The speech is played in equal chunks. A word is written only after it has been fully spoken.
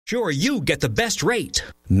Sure, you get the best rate.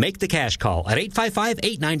 Make the cash call at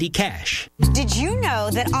 855-890-CASH. Did you know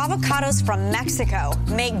that avocados from Mexico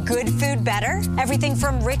make good food better? Everything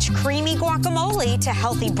from rich, creamy guacamole to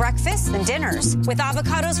healthy breakfasts and dinners. With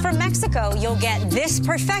avocados from Mexico, you'll get this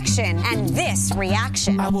perfection and this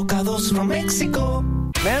reaction. Avocados from Mexico.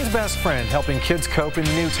 Man's Best Friend, helping kids cope in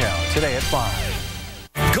Newtown, today at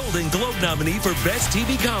 5. Golden Globe nominee for Best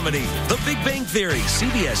TV Comedy, The Big Bang Theory,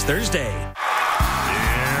 CBS Thursday.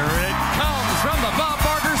 From the Bob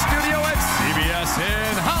Barker studio at CBS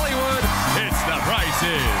in Hollywood, it's The Price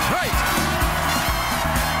is Right.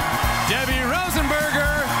 Debbie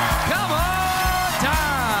Rosenberger, come on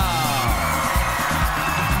down.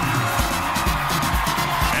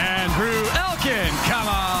 Andrew Elkin, come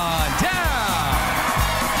on down.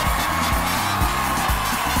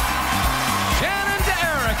 Shannon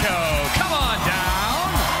DeErico, come on down.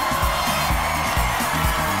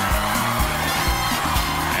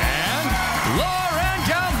 Lauren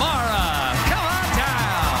Gamara, come on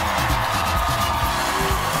down.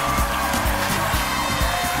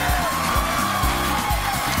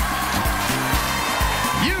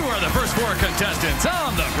 You are the first four contestants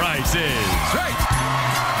on The Price is Right.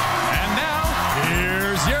 And now,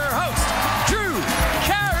 here's your host, Drew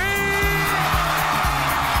Carey.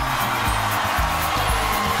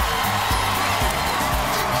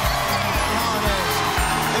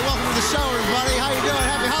 Hey, welcome to the show, everybody. How you doing?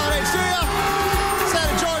 Happy holidays to you.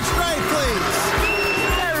 Santa George Strait, please.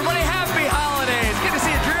 Hey, everybody, happy holidays. Good to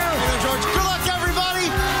see you, Drew. Hey, George. Good luck, everybody.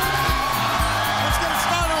 Let's get it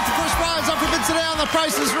started with the first prize up for bid today on The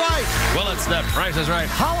Price is Right. Well, it's The Price is Right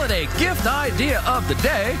holiday gift idea of the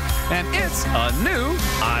day, and it's a new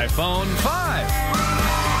iPhone 5.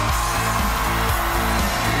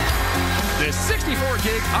 This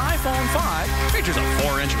 64-gig iPhone 5 features a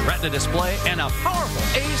 4-inch Retina display and a powerful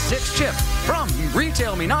A6 chip from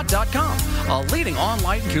RetailMeNot.com, a leading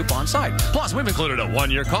online coupon site. Plus, we've included a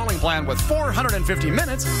 1-year calling plan with 450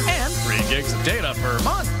 minutes and 3 gigs of data per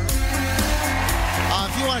month.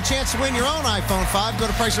 If you want a chance to win your own iPhone 5, go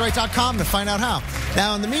to PriceIsRight.com to find out how.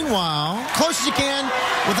 Now, in the meanwhile, close as you can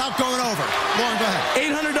without going over. Lauren, go ahead.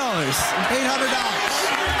 $800. $800.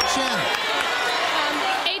 Shannon.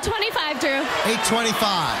 $825, Drew. $825.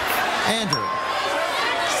 Andrew.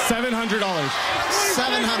 $700. $700.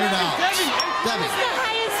 Debbie. What's the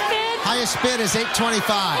highest bid? Highest bid is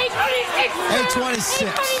 $825.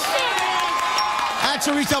 $826.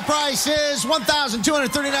 Actual retail price is $1,239.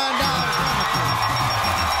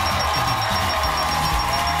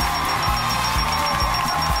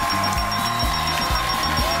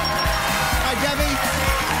 Debbie.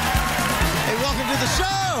 Hey, welcome to the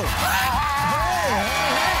show. Hey.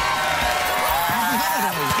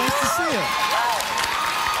 Nice to see you.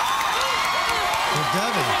 Hey,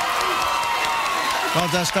 Debbie. All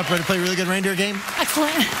dressed up, ready to play a really good reindeer game?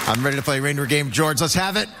 Excellent. I'm ready to play a reindeer game. George, let's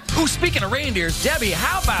have it. Ooh, speaking of reindeers, Debbie,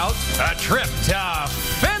 how about a trip to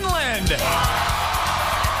Finland?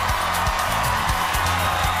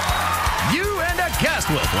 You and a guest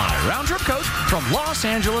will fly round-trip coach from Los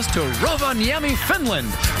Angeles to Rovaniemi,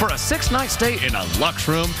 Finland for a 6-night stay in a luxe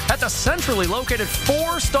room at the centrally located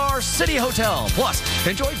 4-star City Hotel. Plus,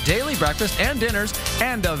 enjoy daily breakfast and dinners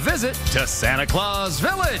and a visit to Santa Claus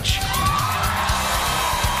Village.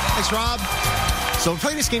 Thanks, Rob. So we're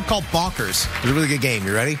playing this game called Bonkers. It's a really good game.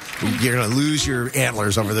 You ready? You're going to lose your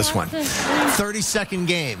antlers over this one. 30-second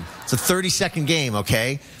game. It's a 30-second game,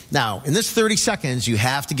 okay? Now, in this 30 seconds, you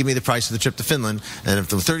have to give me the price of the trip to Finland. And if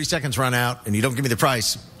the 30 seconds run out and you don't give me the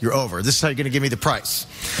price, you're over. This is how you're going to give me the price.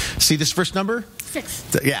 See this first number? 6.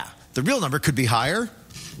 Yeah. The real number could be higher.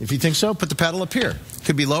 If you think so, put the paddle up here.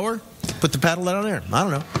 Could be lower. Put the paddle down there. I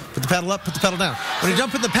don't know. Put the paddle up, put the paddle down. When you're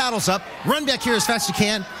done putting the paddles up, run back here as fast as you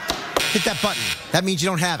can. Hit that button. That means you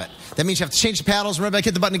don't have it. That means you have to change the paddles, run back,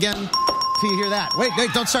 hit the button again till you hear that. Wait,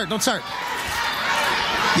 don't start. You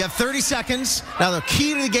have 30 seconds. Now, the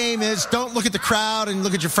key to the game is don't look at the crowd and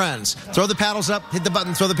look at your friends. Throw the paddles up, hit the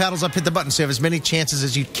button, throw the paddles up, hit the button, so you have as many chances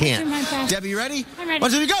as you can. Debbie, you ready? I'm ready.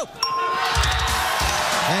 1, 2, 3, go!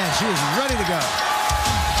 And she is ready to go.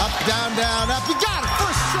 Up, down, down, up. You got it.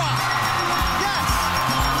 First try. Yes.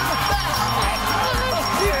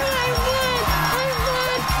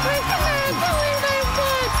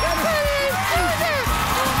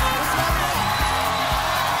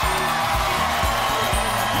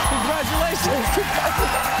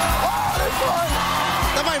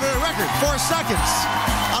 That might be a record. 4 seconds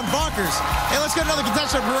on Bonkers. Hey, let's get another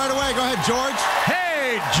contestant right away. Go ahead, George.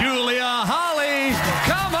 Hey, Julia Holly,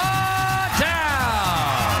 come on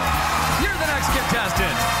down. You're the next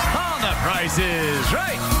contestant on The Price is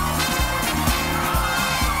Right.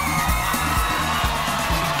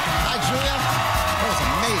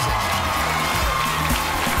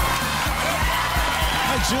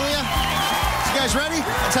 guys ready?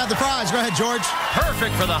 Let's have the prize. Go ahead, George.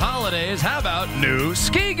 Perfect for the holidays. How about new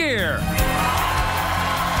ski gear?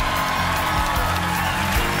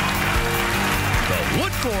 The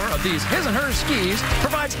wood core of these his and her skis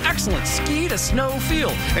provides excellent ski-to-snow feel.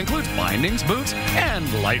 Includes bindings, boots,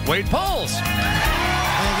 and lightweight poles. Thank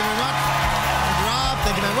you very much. Thank you, Rob.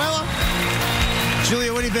 Thank you, Manuela. Julia,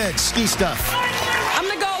 what do you bid? Ski stuff. I'm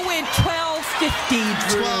going to go with $12.50,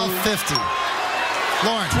 Drew. $12.50.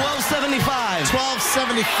 Lauren. $12.75.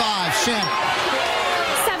 $12.75. Shannon.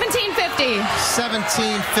 $17.50.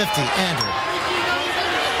 $17.50. Andrew.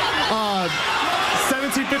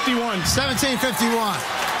 $17.51.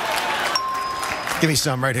 $17.51. Give me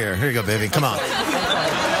some right here. Here you go, baby. Come on.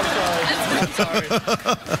 I'm sorry.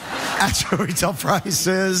 Actual retail price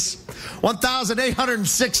is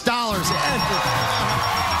 $1,806.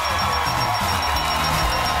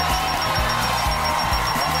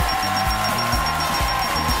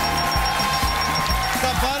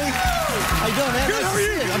 How you doing, man? Good, how are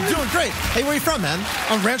you? I'm doing great. Hey, where are you from, man?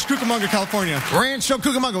 I'm Rancho Cucamonga, California. Rancho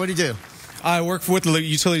Cucamonga. What do you do? I work with the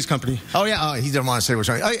utilities company. Oh, yeah. Oh, he didn't want to say which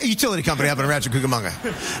one. A utility company up in Rancho Cucamonga.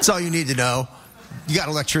 That's all you need to know. You got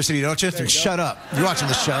electricity, don't you? Then shut up. You're watching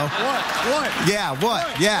the show. What? Yeah,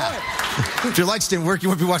 what? Yeah. If your lights didn't work, you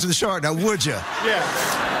wouldn't be watching the show right now, would you? Yeah.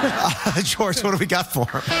 George, what do we got for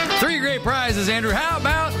him? 3 great prizes, Andrew. How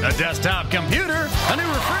about a desktop computer, a new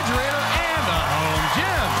refrigerator, and a home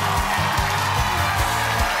gym?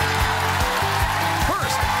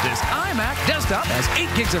 First, this iMac desktop has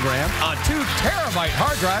 8 gigs of RAM, a 2-terabyte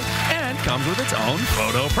hard drive, and comes with its own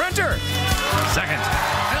photo printer. Second,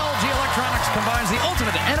 LG Electronics combines the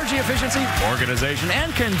ultimate energy efficiency, organization,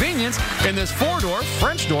 and convenience in this 4-door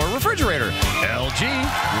French door refrigerator. LG,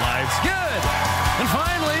 life's good. And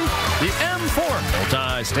finally, the M4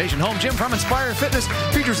 multi-station home gym from Inspire Fitness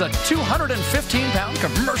features a 215-pound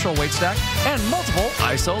commercial weight stack and multiple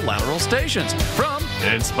isolateral stations from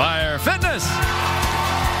Inspire Fitness.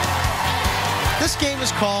 This game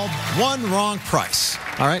is called One Wrong Price.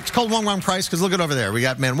 All right, it's called One Wrong Price because look at over there. We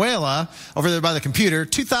got Manuela over there by the computer,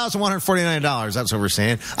 $2,149. That's what we're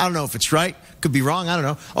saying. I don't know if it's right. Could be wrong. I don't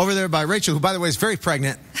know. Over there by Rachel, who, by the way, is very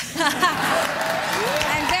pregnant.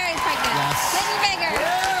 I'm very pregnant. Yes. Little bigger.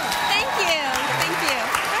 Thank you. Thank you.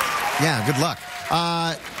 Yeah, good luck.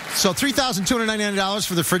 So $3,299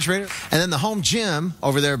 for the refrigerator. And then the home gym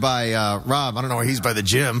over there by Rob. I don't know where he's by the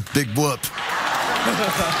gym. Big whoop.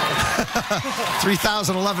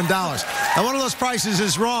 $3,011. Now, one of those prices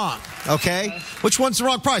is wrong, okay? Which one's the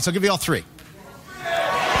wrong price? I'll give you all 3.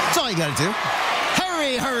 That's all you got to do.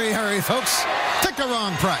 Hurry, hurry, hurry, folks. Pick a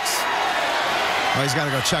wrong price. Oh, he's got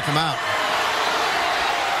to go check them out.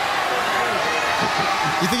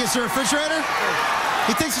 You think it's the refrigerator?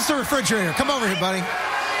 He thinks it's the refrigerator. Come over here, buddy.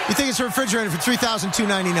 You think it's a refrigerator for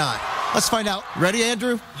 $3,299. Let's find out. Ready,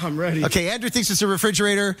 Andrew? I'm ready. Okay, Andrew thinks it's a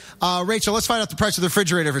refrigerator. Rachel, let's find out the price of the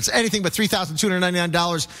refrigerator. If it's anything but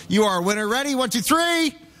 $3,299, you are a winner. Ready? 1, 2,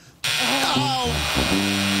 3. Oh.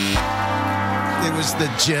 It was the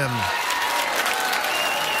gym.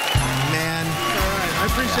 Man. All right,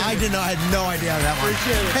 I appreciate it. I had no idea that one.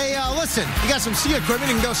 Appreciate it. Hey, listen, you got some ski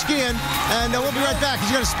equipment. You can go skiing. And we'll be right back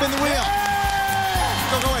because you got to spin the wheel.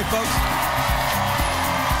 Don't go away, folks.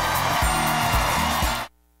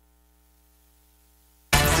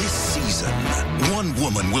 One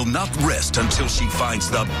woman will not rest until she finds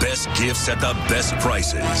the best gifts at the best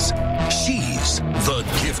prices. She's the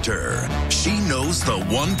gifter. She knows the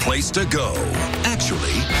one place to go.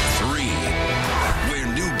 Actually, 3. Where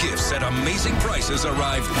new gifts at amazing prices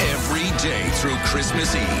arrive every day through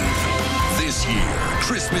Christmas Eve. This year,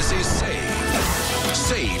 Christmas is saved.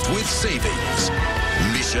 Saved with savings.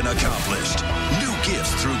 Mission accomplished. New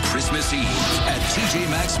gifts through Christmas Eve at TJ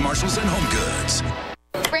Maxx, Marshalls, and Home Goods.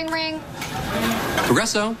 Ring, ring.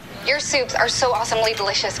 Progresso. Your soups are so awesomely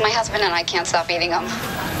delicious. My husband and I can't stop eating them.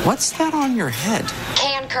 What's that on your head?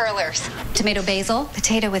 Can curlers. Tomato basil,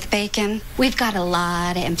 potato with bacon. We've got a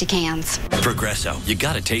lot of empty cans. Progresso. You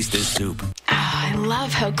gotta taste this soup. I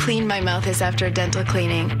love how clean my mouth is after a dental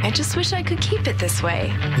cleaning. I just wish I could keep it this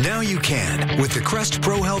way. Now you can with the Crest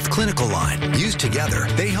Pro Health Clinical line. Used together,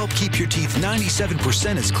 they help keep your teeth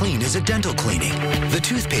 97% as clean as a dental cleaning. The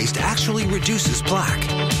toothpaste actually reduces plaque,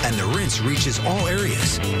 and the rinse reaches all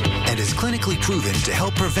areas and is clinically proven to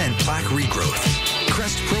help prevent plaque regrowth.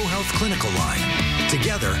 Crest Pro Health Clinical line.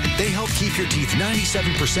 Together, they help keep your teeth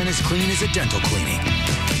 97% as clean as a dental cleaning.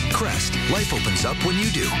 Crest, life opens up when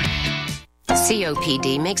you do.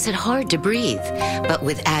 COPD makes it hard to breathe, but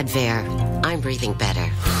with Advair, I'm breathing better.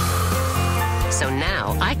 So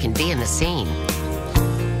now I can be in the scene.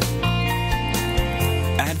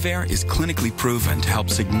 Advair is clinically proven to help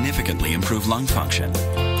significantly improve lung function.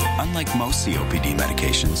 Unlike most COPD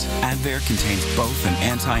medications, Advair contains both an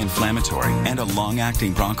anti-inflammatory and a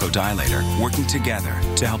long-acting bronchodilator working together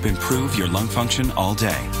to help improve your lung function all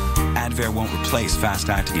day. Advair won't replace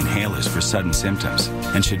fast-acting inhalers for sudden symptoms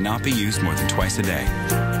and should not be used more than twice a day.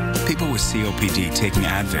 People with COPD taking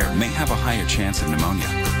Advair may have a higher chance of pneumonia.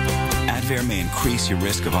 Advair may increase your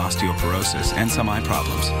risk of osteoporosis and some eye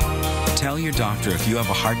problems. Tell your doctor if you have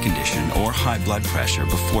a heart condition or high blood pressure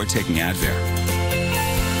before taking Advair.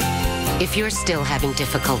 If you're still having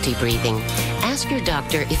difficulty breathing, ask your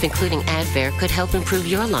doctor if including Advair could help improve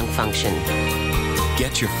your lung function.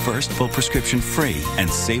 Get your first full prescription free and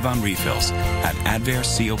save on refills at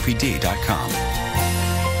AdvairCOPD.com.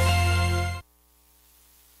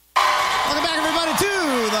 Welcome back, everybody,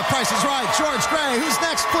 to The Price is Right. George Gray, who's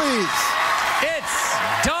next, please? It's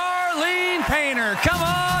Darlene Painter. Come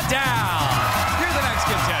on down. You're the next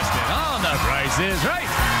contestant on The Price is Right.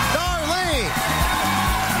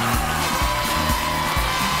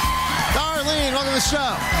 Darlene, welcome to the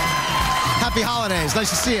show. Happy holidays. Nice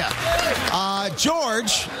to see you.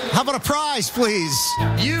 George, how about a prize, please?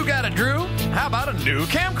 You got it, Drew. How about a new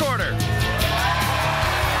camcorder?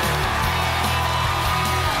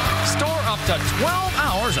 Store up to 12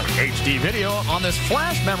 hours of HD video on this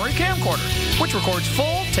flash memory camcorder, which records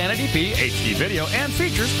full 1080p HD video and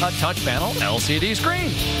features a touch panel LCD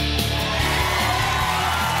screen.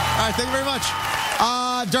 All right, thank you very much.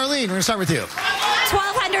 Darlene, we're going to start with you.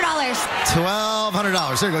 $1,200.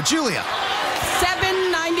 $1,200. There you go. Julia.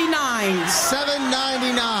 $7.99.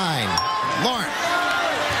 $7.99. Lauren.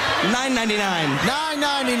 $9.99.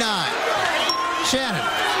 $9.99. Shannon.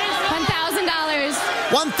 $1,000.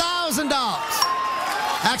 $1,000.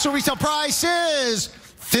 Actual retail price is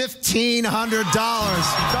 $1,500.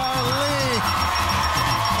 Darlene.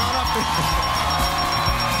 Not up to...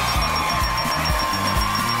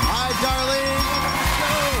 Hi, Darlene.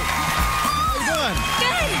 How you doing?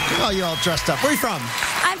 Good. Oh, you all dressed up. Where are you from?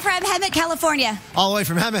 I'm from Hemet, California. All the way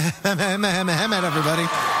from Hemet, everybody.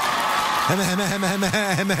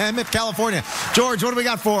 Hemet, California. George, what do we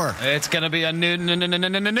got for? It's going to be a new car.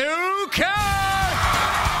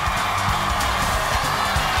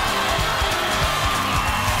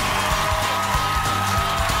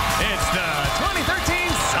 It's the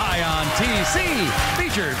 2013 Scion TC.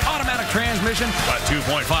 Featured automatic transmission, a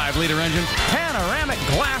 2.5-liter engine, panoramic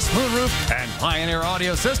glass moonroof, and Pioneer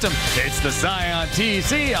audio system. It's the Scion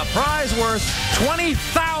TC, a prize worth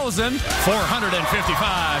 $20,455.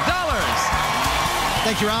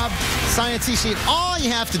 Thank you, Rob. Scion TC. All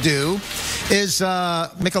you have to do is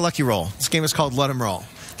make a lucky roll. This game is called Let 'em Roll.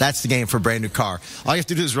 That's the game for a brand new car. All you have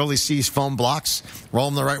to do is roll these foam blocks, roll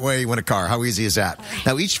them the right way, you win a car. How easy is that?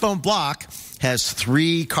 Now, each foam block has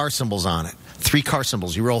 3 car symbols on it. 3 car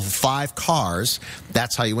symbols. You roll 5 cars.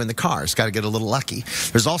 That's how you win the car. It's got to get a little lucky.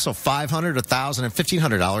 There's also $500, $1,000, and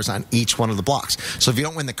 $1,500 on each one of the blocks. So if you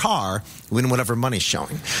don't win the car, you win whatever money's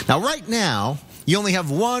showing. Now, right now, you only have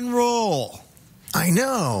 1 roll. I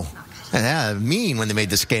know. Yeah, mean when they made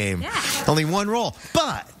this game. Yeah. Only 1 roll.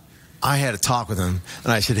 But I had a talk with him,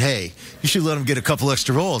 and I said, hey, you should let them get a couple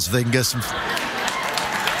extra rolls if they can get some...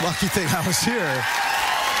 Lucky thing I was here.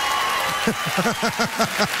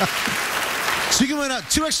 So you can win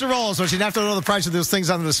 2 extra rolls, but you don't have to know the price of those things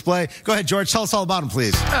on the display. Go ahead, George. Tell us all about them,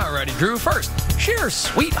 please. Alrighty, Drew. First, share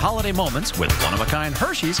sweet holiday moments with one-of-a-kind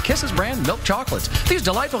Hershey's Kisses brand milk chocolates. These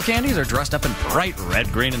delightful candies are dressed up in bright red,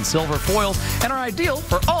 green, and silver foils and are ideal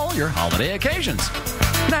for all your holiday occasions.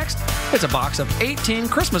 Next, it's a box of 18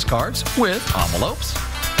 Christmas cards with envelopes.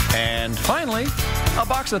 And finally, a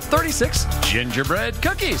box of 36 gingerbread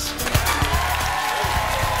cookies.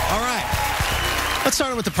 All right. Let's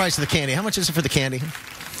start with the price of the candy. How much is it for the candy?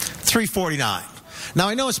 $3.49. Now,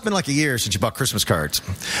 I know it's been like a year since you bought Christmas cards,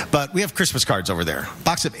 but we have Christmas cards over there.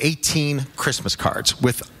 Box of 18 Christmas cards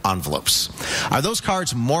with envelopes. Are those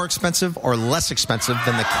cards more expensive or less expensive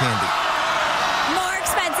than the candy? More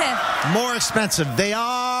expensive. More expensive. They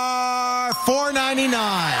are $4.99.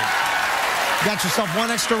 You got yourself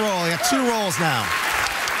 1 extra roll. You got 2 rolls now.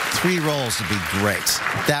 3 rolls would be great.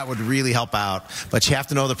 That would really help out. But you have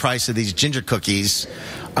to know the price of these ginger cookies.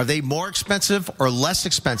 Are they more expensive or less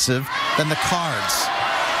expensive than the cards?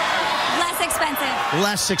 Less expensive.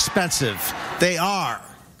 Less expensive. They are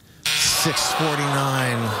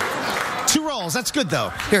 $6.49. 2 rolls. That's good,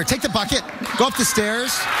 though. Here, take the bucket. Go up the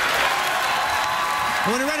stairs.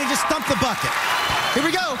 And when you're ready, just dump the bucket. Here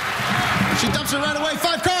we go. She dumps it right away.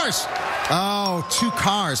 5 cars. Oh, 2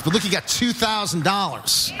 cars. But look, you got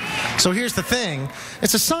 $2,000. So here's the thing.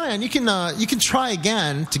 It's a sign. You can try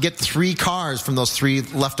again to get 3 cars from those 3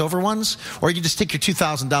 leftover ones, or you can just take your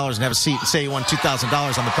 $2,000 and have a seat and say you won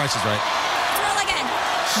 $2,000 on The Price is Right. Let's roll again.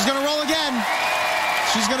 She's going to roll again.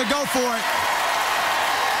 She's going to go for it.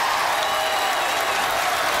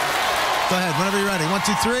 Go ahead, whenever you're ready. 1,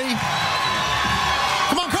 2, 3.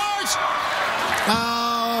 Come on, cards!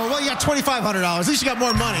 Oh, well, you got $2,500. At least you got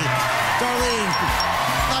more money. Darlene,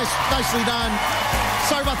 nicely done.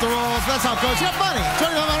 Sorry about the rolls. That's how it goes. You have money.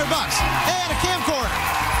 $2,500. And a camcorder.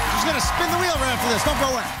 She's going to spin the wheel right after this. Don't go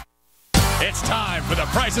away. It's time for the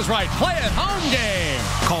Price is Right Play at Home game.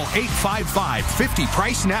 Call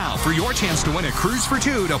 855-50-PRICE now for your chance to win a cruise for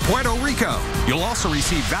 2 to Puerto Rico. You'll also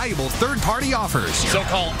receive valuable third-party offers. So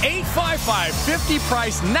call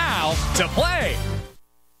 855-50-PRICE now to play.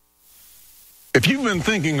 If you've been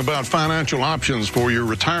thinking about financial options for your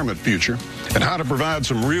retirement future and how to provide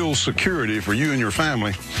some real security for you and your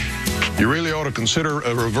family, you really ought to consider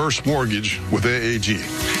a reverse mortgage with AAG.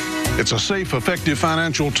 It's a safe, effective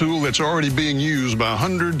financial tool that's already being used by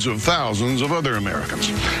hundreds of thousands of other Americans.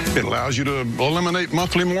 It allows you to eliminate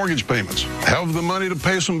monthly mortgage payments, have the money to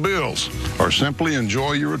pay some bills, or simply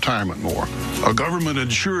enjoy your retirement more. A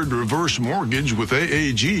government-insured reverse mortgage with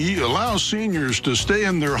AAG allows seniors to stay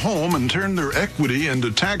in their home and turn their equity into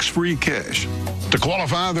tax-free cash. To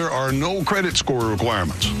qualify, there are no credit score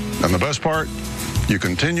requirements. And the best part? You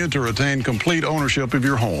continue to retain complete ownership of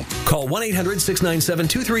your home. Call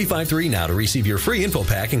 1-800-697-2353 now to receive your free info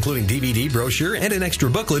pack, including DVD, brochure, and an extra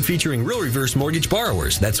booklet featuring real reverse mortgage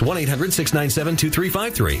borrowers. That's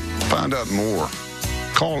 1-800-697-2353. Find out more.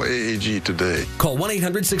 Call AAG today. Call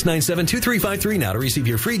 1-800-697-2353 now to receive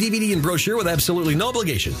your free DVD and brochure with absolutely no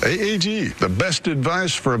obligation. AAG, the best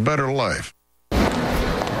advice for a better life.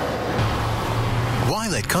 Why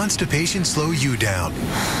let constipation slow you down?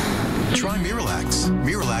 Try Miralax.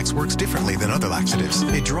 Miralax works differently than other laxatives.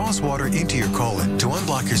 It draws water into your colon to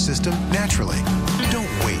unblock your system naturally.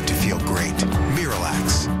 Don't wait to feel great.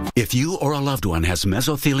 Miralax. If you or a loved one has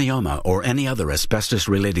mesothelioma or any other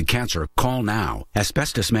asbestos-related cancer, call now.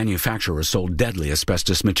 Asbestos manufacturers sold deadly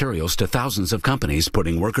asbestos materials to thousands of companies,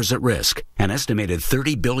 putting workers at risk. An estimated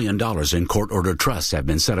 $30 billion in court-ordered trusts have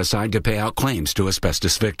been set aside to pay out claims to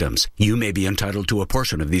asbestos victims. You may be entitled to a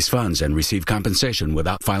portion of these funds and receive compensation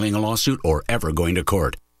without filing a lawsuit or ever going to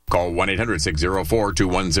court. Call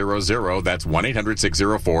 1-800-604-2100. That's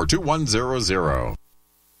 1-800-604-2100.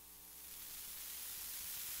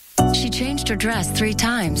 She changed her dress 3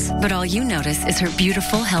 times, but all you notice is her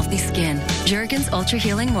beautiful, healthy skin. Jergens Ultra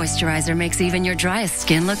Healing Moisturizer makes even your driest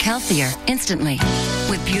skin look healthier instantly.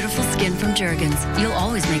 With beautiful skin from Jergens, you'll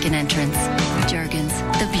always make an entrance. Jergens,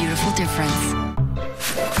 the beautiful difference.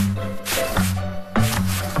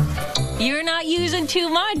 You're not using too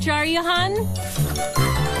much, are you, hon?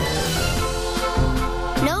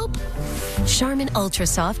 Nope. Charmin Ultra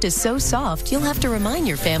Soft is so soft, you'll have to remind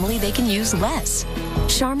your family they can use less.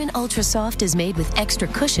 Charmin Ultra Soft is made with extra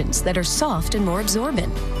cushions that are soft and more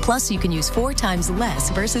absorbent. Plus, you can use 4 times less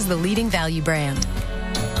versus the leading value brand.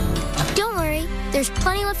 Don't worry, there's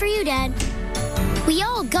plenty left for you, Dad. We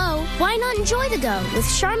all go. Why not enjoy the go with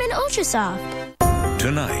Charmin Ultra Soft?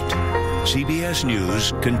 Tonight, CBS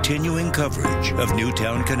News continuing coverage of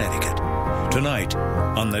Newtown, Connecticut. Tonight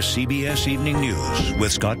on the CBS Evening News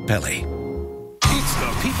with Scott Pelley. It's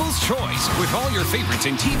the People's Choice with all your favorites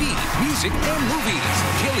in TV, music, and movies.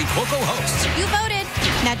 Kelly Cuoco hosts. You voted.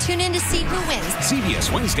 Now tune in to see who wins.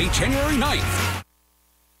 CBS Wednesday, January 9th.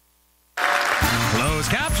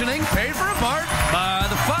 Closed captioning paid for in part by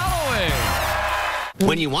the following.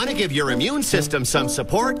 When you want to give your immune system some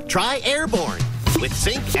support, try Airborne. With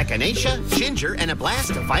zinc, echinacea, ginger, and a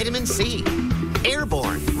blast of vitamin C.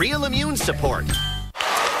 Airborne, real immune support.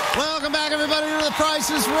 Welcome back, everybody, to The Price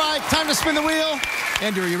is Right. Time to spin the wheel.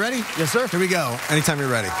 Andrew, are you ready? Yes, sir. Here we go. Anytime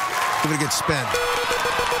you're ready. Give it a good spin.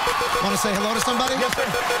 Want to say hello to somebody? Yes, sir.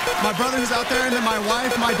 My brother who's out there, and then my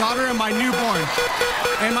wife, my daughter, and my newborn.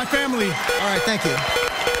 And my family. All right, thank you.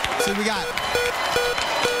 So we got...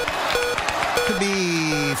 Could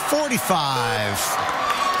be 45.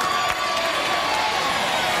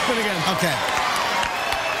 Spin again. Okay.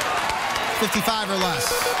 55 or less.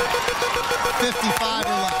 55 or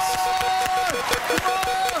less.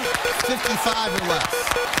 55 or less.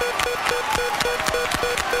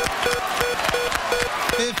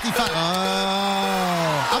 55.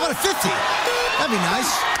 Oh. How about a 50? That'd be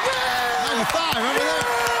nice. 95 over there.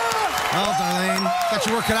 Well, Darlene, got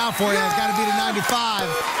you working out for you. It's got to be the 95.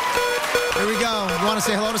 Here we go. You want to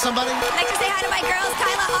say hello to somebody? I'd like to say hi to my girls,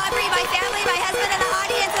 Kyla, Aubrey, my family, my husband in the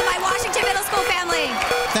audience, and my Washington Middle School family.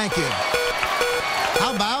 Thank you.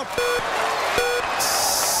 How about...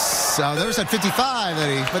 So there's that 55,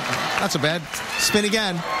 Eddie, but not so bad. Spin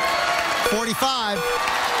again. 45.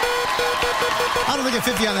 I don't think a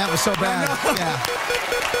 50 on that was so bad. Yeah.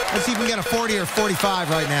 Let's see if we can get a 40 or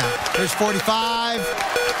 45 right now. There's 45.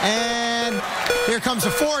 And here comes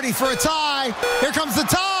a 40 for a tie. Here comes the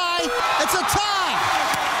tie. It's a tie.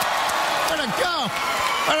 Where'd it go?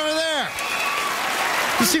 Right over there.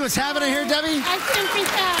 You see what's happening here, Debbie? I couldn't think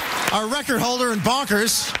that. Our record holder in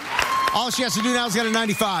bonkers. All she has to do now is get a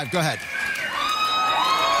 95. Go ahead.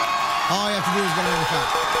 All you have to do is get a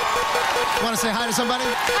 95. Want to say hi to somebody?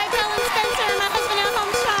 Hi, Bill and Spencer, and my husband at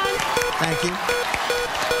home, Sean. Thank you.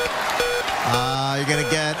 You're going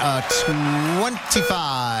to get a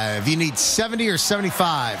 25. You need 70 or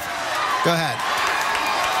 75. Go ahead.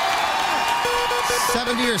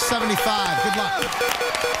 70 or 75. Good luck.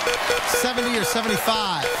 70 or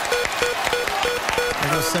 75.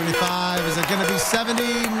 There goes 75. Is it going to be 70?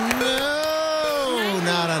 No,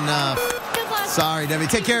 not enough. Sorry, Debbie.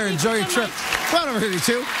 Take care. Enjoy your trip. Come on over here, you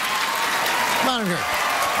two. Come on over here.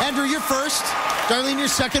 Andrew, you're first. Darlene, you're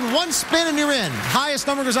second. One spin and you're in. Highest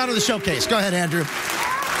number goes on to the showcase. Go ahead, Andrew.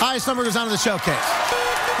 Highest number goes on to the showcase.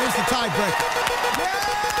 Here's the tiebreaker.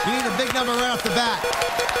 You need a big number right off the bat.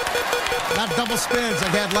 Not double spins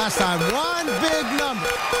like I had last time. One big number.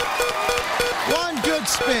 One good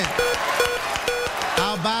spin.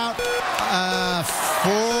 How about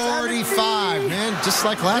 45, man? Just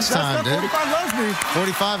like last time, dude. 45 loves me.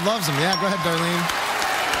 45 loves him. Yeah, go ahead, Darlene.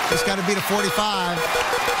 Just got to beat a 45.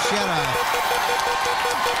 She had a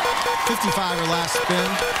 55 her last spin.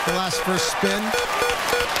 Her last first spin.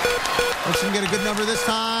 Let's get a good number this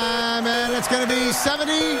time. And it's going to be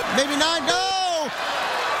 70, maybe 9. No!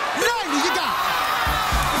 90, you got it.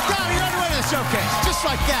 You got it. You're on the way to the showcase. Just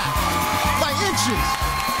like that. By inches.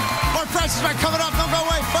 More Prices Right coming up. Don't go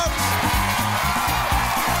away, folks.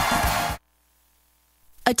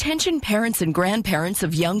 Attention parents and grandparents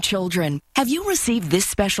of young children. Have you received this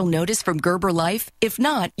special notice from Gerber Life? If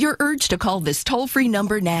not, you're urged to call this toll-free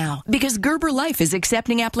number now because Gerber Life is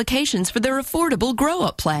accepting applications for their affordable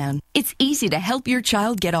grow-up plan. It's easy to help your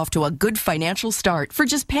child get off to a good financial start for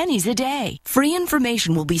just pennies a day. Free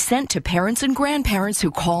information will be sent to parents and grandparents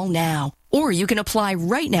who call now. Or you can apply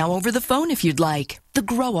right now over the phone if you'd like. The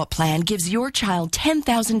Grow Up Plan gives your child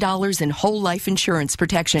 $10,000 in whole life insurance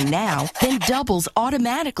protection now, then doubles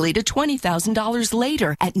automatically to $20,000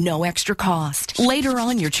 later at no extra cost. Later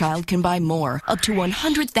on, your child can buy more, up to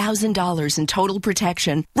 $100,000 in total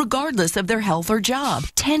protection, regardless of their health or job,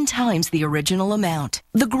 10 times the original amount.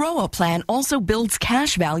 The Grow Up Plan also builds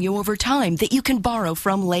cash value over time that you can borrow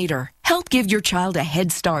from later. Help give your child a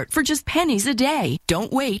head start for just pennies a day.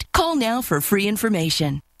 Don't wait. Call now for free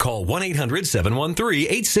information. Call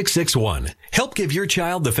 1-800-713-8661. Help give your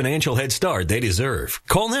child the financial head start they deserve.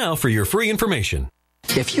 Call now for your free information.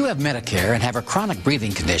 If you have Medicare and have a chronic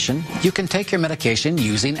breathing condition, you can take your medication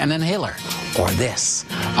using an inhaler. Or this,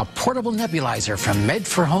 a portable nebulizer from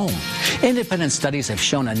Med4Home. Independent studies have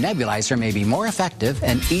shown a nebulizer may be more effective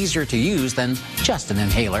and easier to use than just an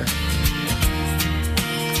inhaler.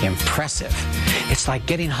 Impressive. It's like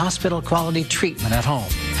getting hospital-quality treatment at home.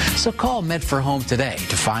 So call Med4Home today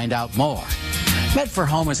to find out more.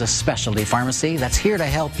 Med4Home is a specialty pharmacy that's here to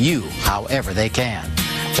help you however they can.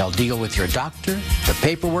 They'll deal with your doctor, the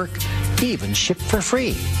paperwork, even ship for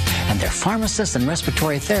free. And their pharmacists and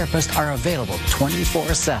respiratory therapists are available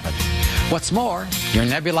 24/7. What's more, your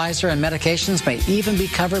nebulizer and medications may even be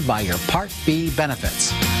covered by your Part B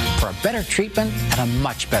benefits. For a better treatment at a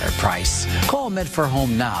much better price, call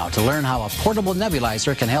Med4Home now to learn how a portable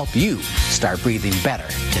nebulizer can help you start breathing better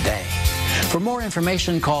today. For more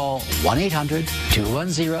information, call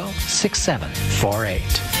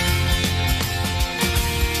 1-800-210-6748.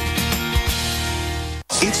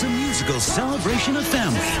 It's a musical celebration of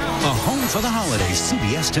family. A home for the holidays,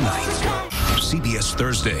 CBS Tonight. CBS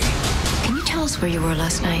Thursday. Can you tell us where you were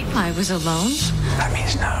last night? I was alone. That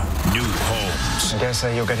means no. New Homes. I dare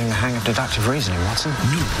say you're getting the hang of deductive reasoning, Watson.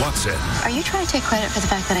 New Watson. Are you trying to take credit for the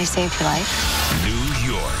fact that I saved your life? New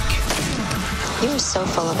York. You were so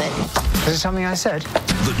full of it. Is it something I said?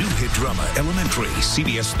 The new hit drama, Elementary,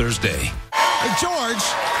 CBS Thursday. Hey, George,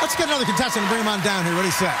 let's get another contestant and bring him on down here. What do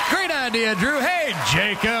you say? Great idea, Drew. Hey,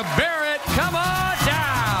 Jacob Barrett, come on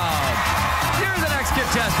down. You're the next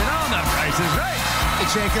contestant on The Price is Right. Hey,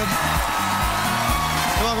 Jacob.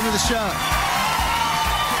 Welcome to the show.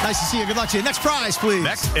 Nice to see you. Good luck to you. Next prize, please.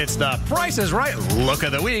 Next, it's The Price is Right Look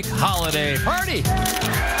of the Week Holiday Party.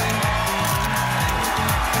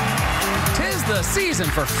 'Tis the season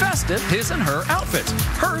for festive his and her outfits.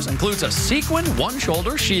 Hers includes a sequin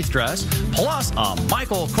one-shoulder sheath dress, plus a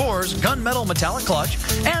Michael Kors gunmetal metallic clutch,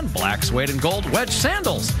 and black suede and gold wedge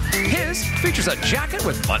sandals. His features a jacket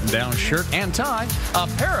with button-down shirt and tie, a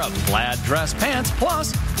pair of plaid dress pants,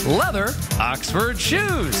 plus leather Oxford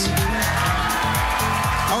shoes.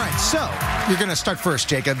 All right, so you're going to start first,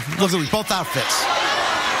 Jacob. Look at both outfits.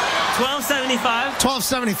 $12.75.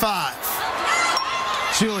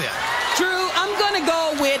 $12.75. Julia. Drew, I'm going to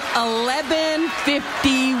go with $11.51.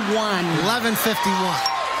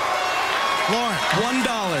 $11.51. Lauren. $1. $1.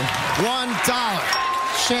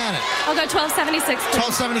 Shannon. I'll go $12.76.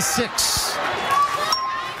 $12.76.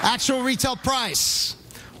 Actual retail price.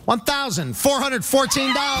 $1,414.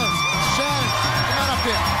 Shannon, come on up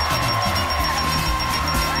here.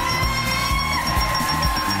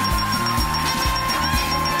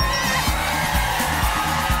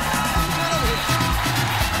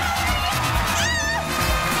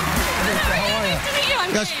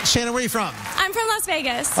 Shannon, where are you from? I'm from Las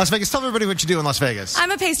Vegas. Las Vegas. Tell everybody what you do in Las Vegas.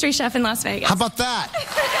 I'm a pastry chef in Las Vegas. How about that?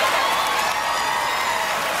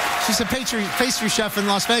 She's a pastry chef in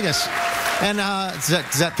Las Vegas. And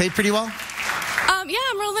does that pay pretty well? Yeah,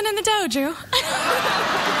 I'm rolling in the dough, Drew.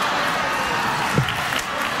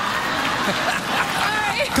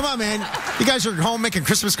 Come on, man. You guys are home making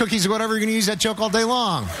Christmas cookies or whatever. You're going to use that joke all day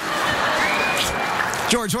long.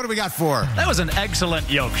 George, what do we got for? That was an excellent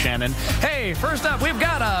yoke, Shannon. Hey, first up, we've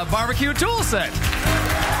got a barbecue tool set.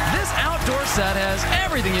 This outdoor set has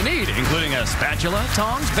everything you need, including a spatula,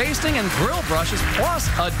 tongs, basting, and grill brushes, plus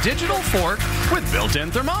a digital fork with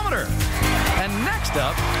built-in thermometer. And next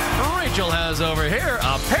up, Rachel has over here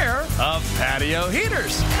a pair of patio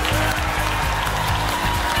heaters.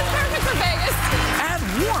 That's perfect for Vegas. Add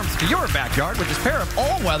warmth to your backyard with this pair of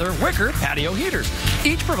all-weather wicker patio heaters.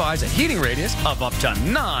 Each provides a heating radius of up to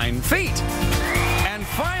 9 feet. And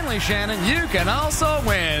finally, Shannon, you can also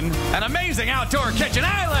win an amazing outdoor kitchen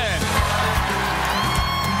island.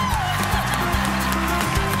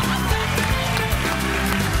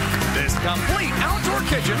 This complete outdoor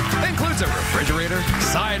kitchen includes a refrigerator,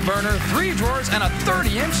 side burner, 3 drawers, and a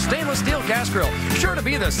 30-inch stainless steel gas grill, sure to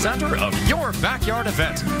be the center of your backyard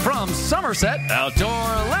event. From Somerset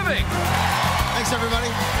Outdoor Living. Thanks, everybody.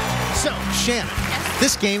 So, Shannon,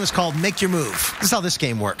 this game is called Make Your Move. This is how this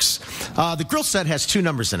game works. The grill set has 2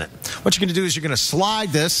 numbers in it. What you're going to do is you're going to slide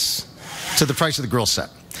this to the price of the grill set.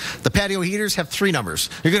 The patio heaters have 3 numbers.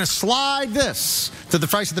 You're going to slide this to the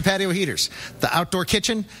price of the patio heaters. The outdoor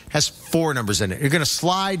kitchen has 4 numbers in it. You're going to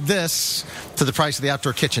slide this to the price of the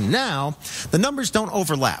outdoor kitchen. Now, the numbers don't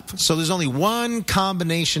overlap, so there's only one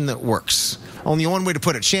combination that works. Only one way to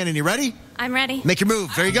put it. Shannon, you ready? I'm ready. Make your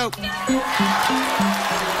move. There you go.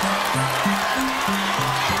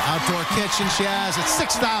 Outdoor kitchen she has at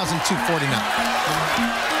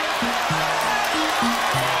 $6,249.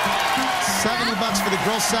 $70 for the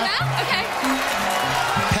grill set. Yeah? Okay.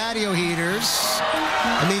 Patio heaters.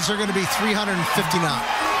 And these are going to be $359.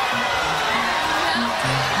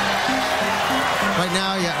 Right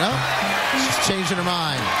now, yeah, no. She's changing her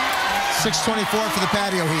mind. $624 for the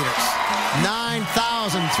patio heaters.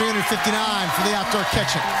 $9,359 for the outdoor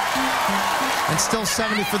kitchen. And still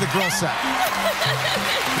 $70 for the grill set.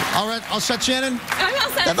 All right, all set, Shannon? I'm all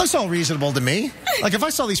set. That looks all reasonable to me. Like, if I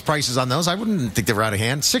saw these prices on those, I wouldn't think they were out of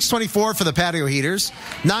hand. $624 for the patio heaters.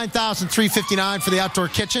 $9,359 for the outdoor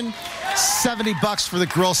kitchen. $70 for the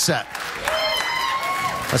grill set.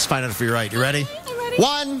 Let's find out if you're right. You ready? I'm ready.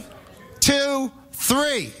 1, 2,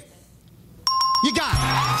 3. You got it.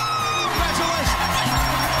 Congratulations.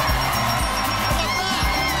 How about that?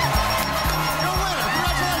 You're a winner.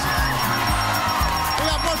 Congratulations. We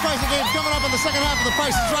got more pricing games coming up in the second half of The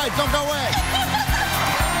Price is Right. Don't go away.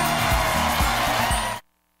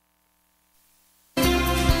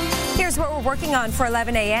 Here's what we're working on for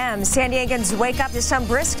 11 a.m. San Diegans wake up to some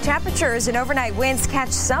brisk temperatures and overnight winds catch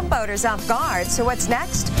some boaters off guard. So what's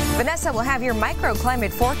next? Vanessa will have your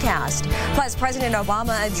microclimate forecast. Plus, President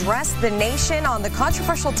Obama addressed the nation on the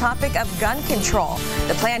controversial topic of gun control.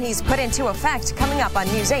 The plan he's put into effect coming up on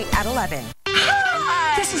News 8 at 11.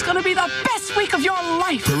 This is going to be the best week of your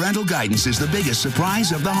life. Parental guidance is the biggest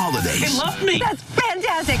surprise of the holidays. They love me. That's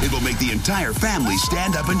fantastic. It will make the entire family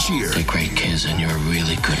stand up and cheer. They're great kids, and you're a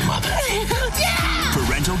really good mother. Yeah!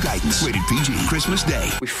 Parental guidance. Rated PG. Christmas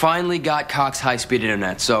Day. We finally got Cox high-speed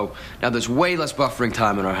internet, so now there's way less buffering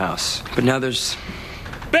time in our house. But now there's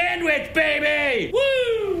bandwidth, baby!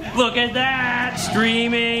 Woo! Look at that!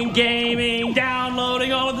 Streaming, gaming,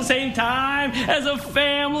 downloading all at the same time as a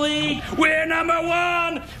family. We're number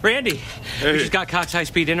 1! Randy, we just got Cox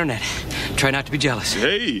high-speed internet. Try not to be jealous.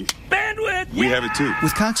 Hey! Bandwidth! We have it too.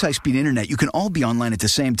 With Cox high-speed internet, you can all be online at the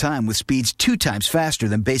same time with speeds 2 times faster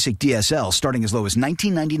than basic DSL, starting as low as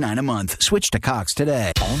 $19.99 a month. Switch to Cox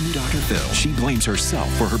today. All new Dr. Phil. She blames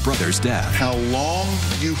herself for her brother's death. How long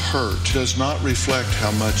you hurt does not reflect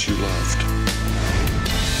how much you loved.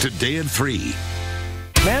 Today at 3.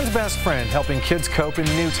 Man's Best Friend, helping kids cope in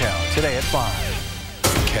Newtown. Today at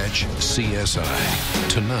 5. Catch CSI.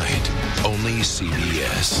 Tonight, only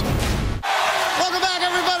CBS. Welcome back,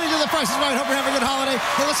 everybody, to The Price is Right. Hope you're having a good holiday.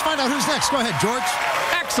 Hey, let's find out who's next. Go ahead, George.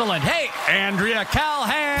 Excellent. Hey, Andrea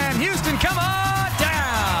Callahan. Houston, come on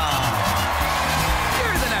down.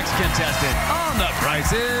 You're the next contestant on The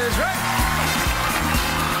Price is Right.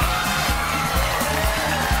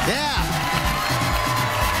 Yeah.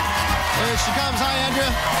 There she comes. Hi, Andrea.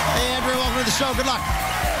 Hey, Andrea, welcome to the show. Good luck.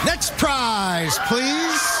 Next prize,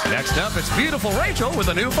 please. Next up, it's beautiful Rachel with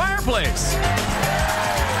a new fireplace.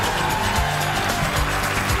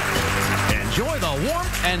 Enjoy the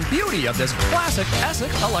warmth and beauty of this classic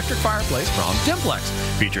Essex electric fireplace from Dimplex.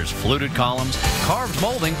 Features fluted columns, carved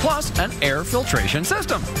molding, plus an air filtration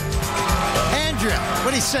system. Andrea, what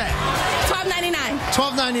do you say? $12.99.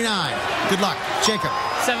 $12.99. Good luck. Jacob.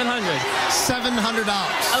 $700. $700.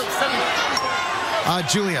 Oh, $700.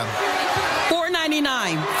 Julia.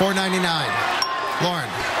 $4.99. $4.99. Lauren.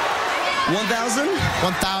 $1,000.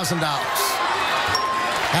 $1,000.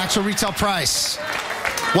 Actual retail price.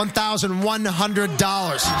 $1,100. Lauren, come on up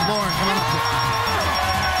here.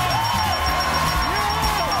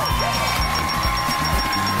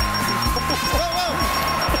 Whoa.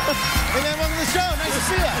 Hey, man, welcome to the show. Nice to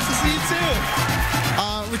see you. Nice to see you, too.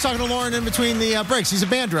 We're talking to Lauren in between the breaks. He's a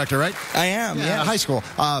band director, right? I am, yeah. High school.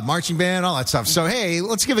 Marching band, all that stuff. So, hey,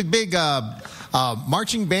 let's give a big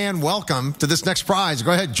marching band welcome to this next prize.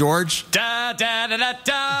 Go ahead, George. Da, da, da, da,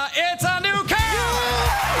 da. It's a new car!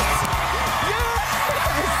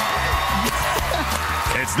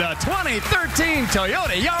 It's the 2013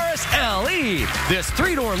 Toyota Yaris LE. This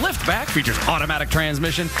 3-door liftback features automatic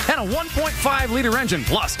transmission and a 1.5-liter engine,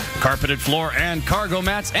 plus carpeted floor and cargo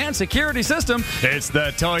mats and security system. It's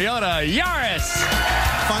the Toyota Yaris.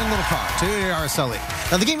 Fine little car, Toyota Yaris LE.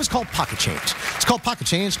 Now, the game is called Pocket Change. It's called Pocket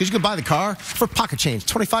Change because you can buy the car for pocket change,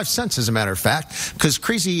 25 cents as a matter of fact, because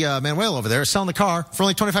Crazy Manuel over there is selling the car for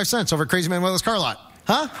only 25 cents over at Crazy Manuel's car lot.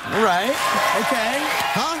 Huh? Right. Okay.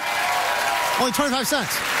 Huh? Only 25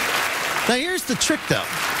 cents. Now, here's the trick, though.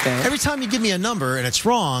 Okay. Every time you give me a number and it's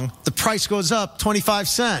wrong, the price goes up 25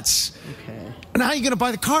 cents. Okay. And how are you going to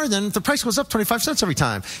buy the car, then, if the price goes up 25 cents every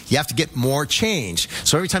time? You have to get more change.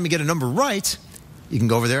 So every time you get a number right, you can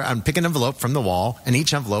go over there and pick an envelope from the wall, and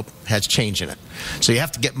each envelope has change in it. So you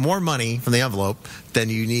have to get more money from the envelope than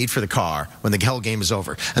you need for the car when the whole game is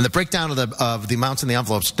over. And the breakdown of the amounts in the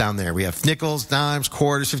envelopes down there, we have nickels, dimes,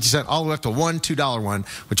 quarters, 50 cents, all the way up to $1, $2 one,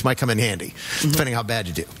 which might come in handy, depending how bad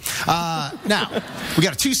you do. Now, we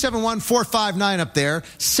got a 271 459 up there,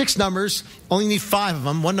 6 numbers, only need 5 of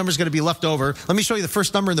them. 1 number is going to be left over. Let me show you the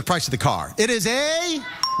first number and the price of the car. It is a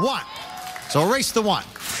 1. So erase the 1.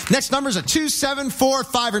 Next number is a 2, 7, 4,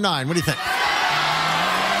 5, or 9. What do you think?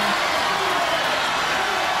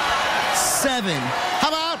 7. How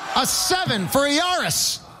about a 7 for a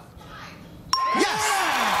Yaris? Yes.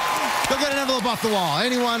 Go get an envelope off the wall.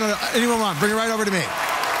 Anyone want? Bring it right over to me.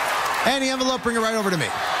 Any envelope, bring it right over to me.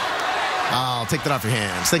 I'll take that off your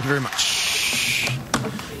hands. Thank you very much.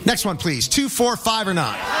 Next one, please. 2, 4, 5, or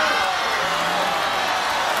 9.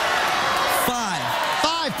 5.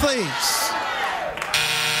 5, please.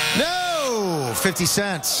 No, 50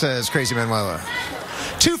 cents, says Crazy Manuela.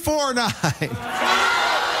 2, 4, or 9. 4.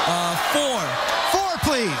 4,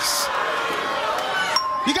 please.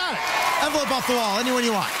 You got it. Envelope off the wall. Anyone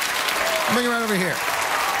you want. Bring it right over here.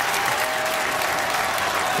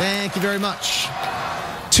 Thank you very much.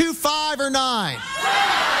 2, 5, or 9. 5.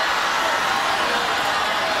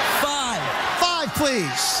 5,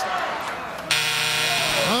 please.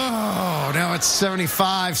 Oh, now it's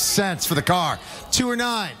 75 cents for the car. 2 or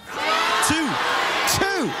 9. 2.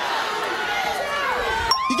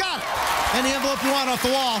 You got it. Any envelope you want off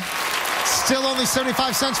the wall. Still only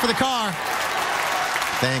 75 cents for the car.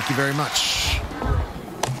 Thank you very much.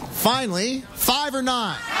 Finally, 5 or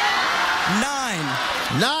 9. 9.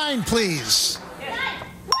 9, please.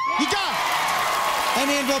 You got it.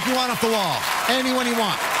 Any envelope you want off the wall. Anyone you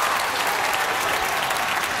want.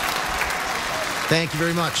 Thank you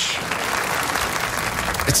very much.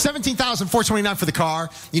 It's $17,429 for the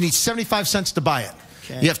car. You need 75 cents to buy it.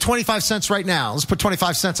 Okay. You have 25 cents right now. Let's put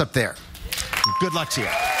 25 cents up there. Good luck to you.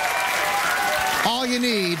 All you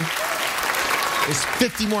need is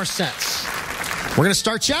 50 more cents. We're going to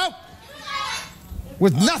start you out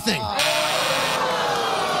with nothing.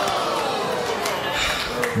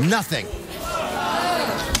 Nothing.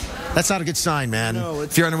 That's not a good sign, man. No,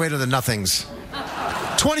 if you're on the way to the nothings.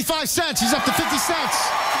 25 cents. He's up to 50 cents.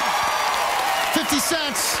 50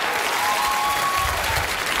 cents.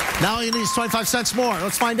 Now he needs 25 cents more.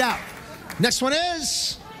 Let's find out. Next one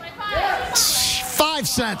is 5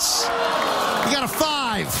 cents. You got a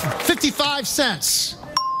 5. 55 cents.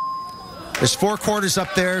 There's 4 quarters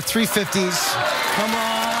up there, 3 50s. Come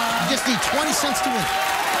on. You just need 20 cents to win.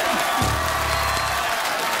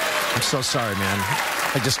 I'm so sorry, man.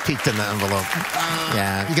 I just peeked in the envelope.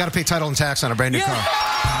 Yeah, you got to pay title and tax on a brand new car.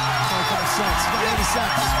 25 cents. You got 80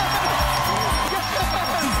 cents.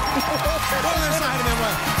 What other side of it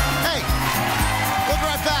was? Hey, we'll be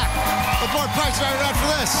right back with more Price right after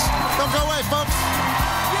this. Don't go away, folks.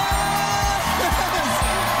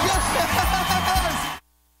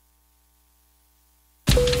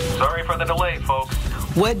 Sorry for the delay, folks.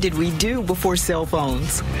 What did we do before cell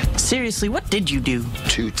phones? Seriously, what did you do?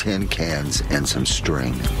 2 tin cans and some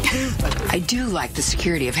string. I do like the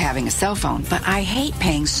security of having a cell phone, but I hate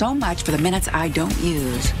paying so much for the minutes I don't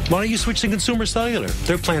use. Why don't you switch to Consumer Cellular?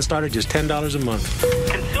 Their plan started just $10 a month.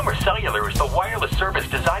 Consumer Cellular is the wireless service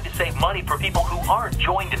designed to save money for people who aren't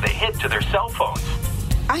joined at the hip to their cell phones.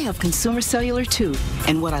 I have Consumer Cellular too,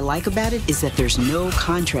 and what I like about it is that there's no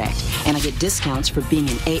contract, and I get discounts for being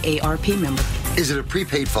an AARP member. Is it a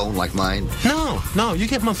prepaid phone like mine? No, you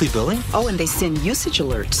get monthly billing. Oh, and they send usage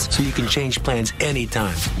alerts. So you can change plans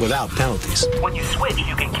anytime without penalties. When you switch,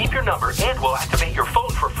 you can keep your number and we'll activate your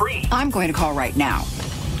phone for free. I'm going to call right now.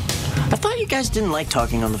 I thought you guys didn't like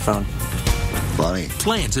talking on the phone. Funny.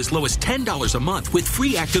 Plans as low as $10 a month with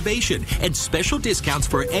free activation and special discounts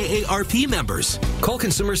for AARP members. Call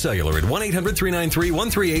Consumer Cellular at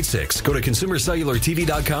 1-800-393-1386. Go to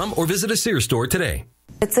consumercellulartv.com or visit a Sears store today.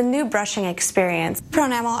 It's a new brushing experience.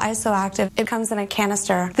 Pronamel Isoactive, it comes in a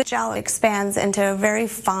canister. The gel expands into a very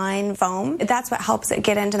fine foam. That's what helps it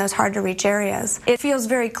get into those hard to reach areas. It feels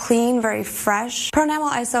very clean, very fresh.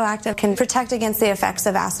 Pronamel Isoactive can protect against the effects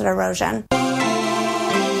of acid erosion.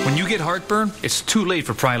 When you get heartburn, it's too late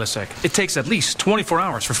for Prilosec. It takes at least 24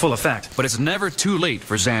 hours for full effect, but it's never too late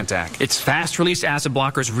for Zantac. Its fast-release acid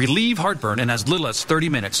blockers relieve heartburn in as little as 30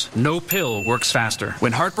 minutes. No pill works faster.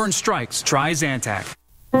 When heartburn strikes, try Zantac.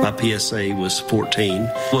 My PSA was 14.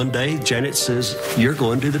 One day, Janet says, "You're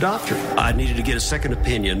going to the doctor." I needed to get a second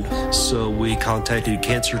opinion, so we contacted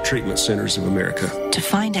Cancer Treatment Centers of America. To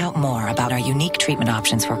find out more about our unique treatment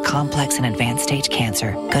options for complex and advanced stage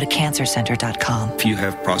cancer, go to cancercenter.com. If you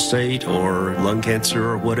have prostate or lung cancer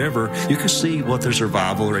or whatever, you can see what their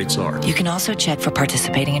survival rates are. You can also check for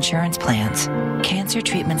participating insurance plans. Cancer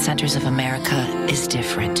Treatment Centers of America is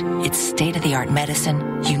different. It's state-of-the-art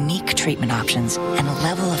medicine, unique treatment options, and a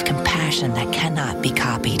level of compassion that cannot be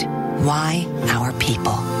copied. Why? Our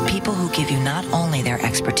people. People who give you not only their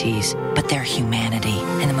expertise, but their humanity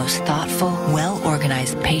and the most thoughtful,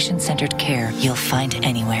 well-organized, patient-centered care you'll find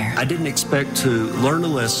anywhere. I didn't expect to learn a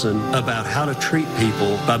lesson about how to treat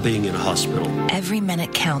people by being in a hospital. Every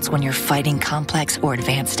minute counts when you're fighting complex or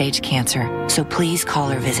advanced stage cancer. So please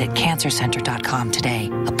call or visit cancercenter.com today.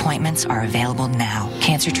 Appointments are available now.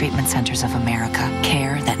 Cancer Treatment Centers of America.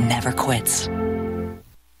 Care that never quits.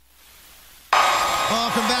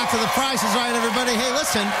 Welcome back to The Price is Right, everybody. Hey,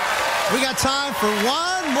 listen, we got time for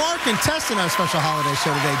one more contestant on our special holiday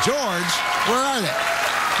show today. George, where are they?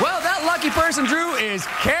 Well, that lucky person, Drew, is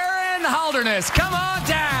Karen Holderness. Come on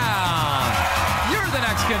down. You're the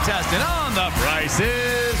next contestant on The Price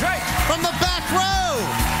is Right. From the back row,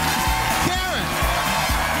 Karen.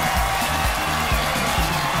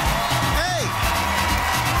 Hey.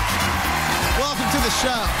 Welcome to the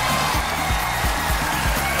show.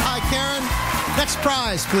 Hi, Karen. Next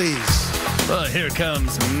prize, please. Well, here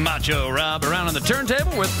comes Macho Rob around on the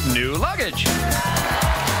turntable with new luggage.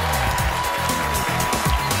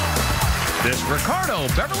 This Ricardo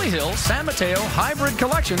Beverly Hills San Mateo Hybrid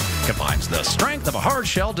Collection combines the strength of a hard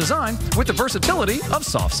shell design with the versatility of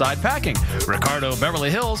soft side packing. Ricardo Beverly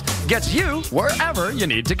Hills gets you wherever you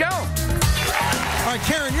need to go. All right,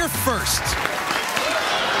 Karen, you're first.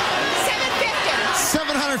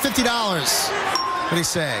 $750. What do you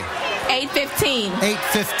say? 815.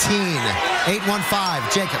 815. 815.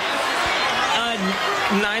 Jacob.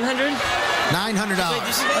 900.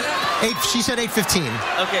 $900. She said 815.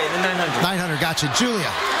 Okay, then 900. 900. Gotcha.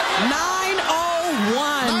 Julia. 901.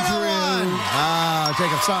 901.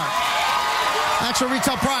 Jacob, sorry. Actual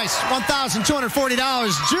retail price $1,240.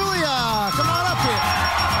 Julia, come on up here.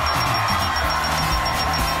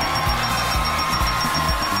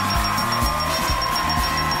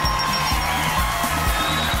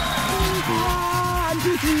 I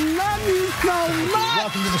just love you so much.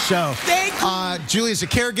 Welcome to of the show. Thank you. Julia's a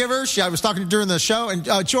caregiver. I was talking to her during the show. And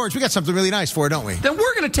George, we got something really nice for her, don't we? Then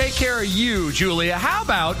we're going to take care of you, Julia. How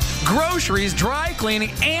about groceries, dry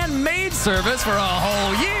cleaning, and maid service for a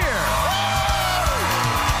whole year?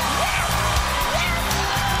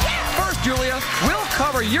 First, Julia, we'll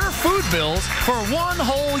cover your food bills for 1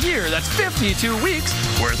 whole year. That's 52 weeks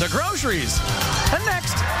worth of groceries. And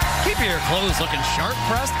next, keep your clothes looking sharp,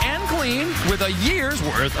 pressed, and clean with a year's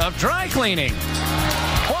worth of dry cleaning.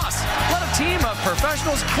 Plus, let a team of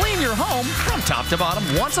professionals clean your home from top to bottom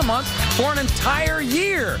once a month for an entire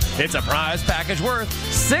year. It's a prize package worth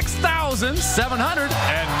 $6,797.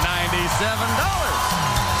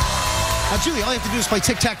 Now, Julia, all you have to do is play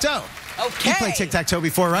tic-tac-toe. Okay. You played tic-tac-toe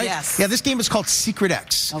before, right? Yes. Yeah, this game is called Secret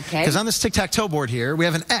X. Okay. Because on this tic-tac-toe board here, we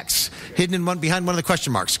have an X hidden behind one of the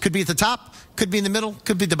question marks. Could be at the top, could be in the middle,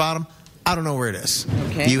 could be at the bottom. I don't know where it is.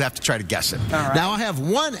 Okay. You have to try to guess it. All right. Now, I have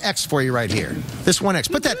one X for you right here. This one X.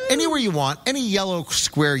 Put that anywhere you want, any yellow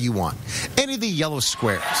square you want. Any of the yellow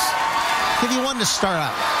squares. Give you one to start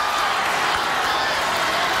out.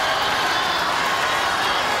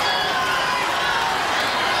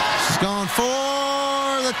 She's going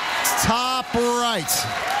for the top right.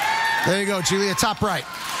 There you go, Julia, top right.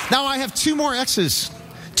 Now I have 2 more X's.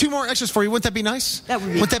 2 more X's for you. Wouldn't that be nice? That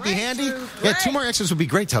would be Wouldn't that be handy? Yeah, 2 more X's would be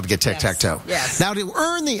great to help get tic-tac-toe. Yes. Now, to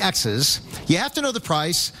earn the X's, you have to know the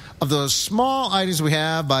price of those small items we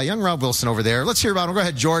have by young Rob Wilson over there. Let's hear about them. Go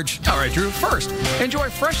ahead, George. All right, Drew. First, enjoy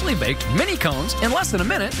freshly baked mini cones in less than a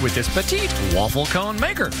minute with this petite waffle cone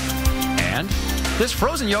maker. And this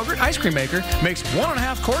frozen yogurt ice cream maker makes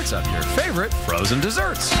 1.5 quarts of your favorite frozen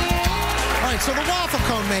desserts. All right, so the waffle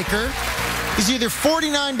cone maker is either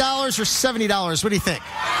 $49 or $70. What do you think?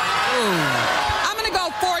 I'm going to go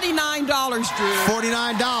 $49, Drew.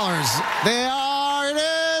 $49. It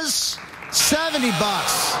is $70.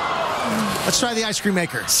 Let's try the ice cream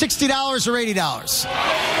maker. $60 or $80? $80.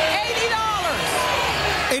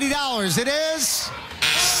 $80. It is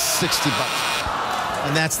 $60.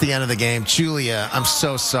 And that's the end of the game. Julia, I'm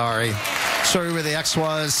so sorry. Sorry where the X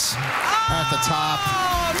was. At the top.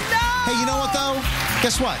 Oh, no! Hey, you know what, though?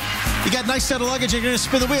 Guess what? You got a nice set of luggage. You're going to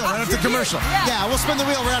spin the wheel right after the commercial. Yeah, we'll spin the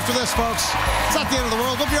wheel right after this, folks. It's not the end of the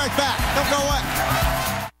world. We'll be right back. Don't go away.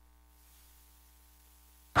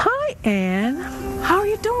 Hi, Anne. How are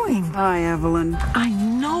you doing? Hi, Evelyn. I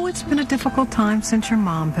know it's been a difficult time since your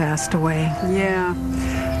mom passed away. Yeah,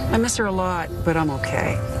 I miss her a lot, but I'm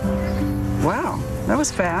okay. Wow, that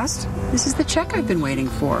was fast. This is the check I've been waiting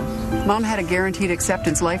for. Mom had a guaranteed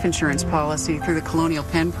acceptance life insurance policy through the Colonial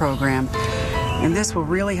Penn program. And this will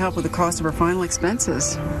really help with the cost of her final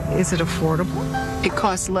expenses. Is it affordable? It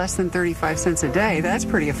costs less than 35 cents a day. That's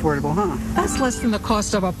pretty affordable, huh? That's less than the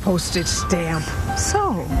cost of a postage stamp.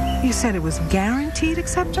 So, you said it was guaranteed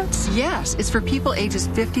acceptance? Yes, it's for people ages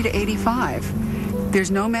 50 to 85. There's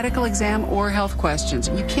no medical exam or health questions.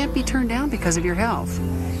 You can't be turned down because of your health.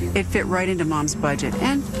 It fit right into Mom's budget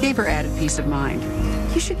and gave her added peace of mind.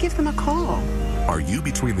 You should give them a call. Are you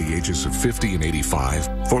between the ages of 50 and 85?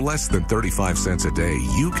 For less than 35 cents a day,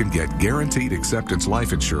 you can get guaranteed acceptance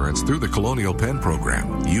life insurance through the Colonial Penn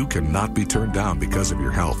program. You cannot be turned down because of your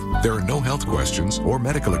health. There are no health questions or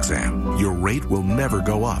medical exam. Your rate will never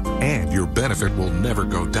go up, and your benefit will never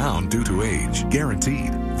go down due to age.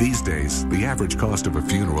 Guaranteed. These days, the average cost of a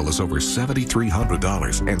funeral is over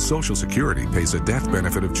 $7,300, and Social Security pays a death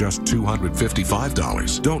benefit of just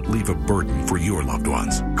 $255. Don't leave a burden for your loved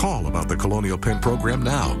ones. Call about the Colonial Penn program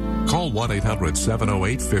now. Call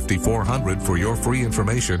 1-800-708-5400 for your free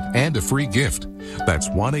information and a free gift. That's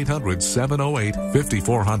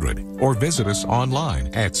 1-800-708-5400. Or visit us online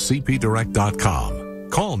at cpdirect.com.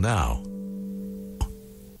 Call now.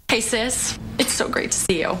 Hey, sis. It's so great to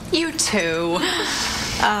see you. You too.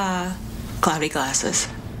 Cloudy glasses.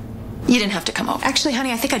 You didn't have to come over. Actually,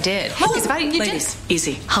 honey, I think I did. Oh, Because if I didn't, you ladies, did.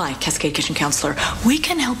 Easy. Hi, Cascade Kitchen Counselor. We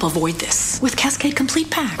can help avoid this with Cascade Complete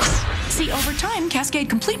Packs. See, over time, Cascade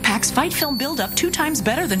Complete Packs fight film buildup 2 times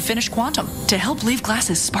better than finished Quantum to help leave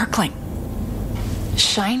glasses sparkling.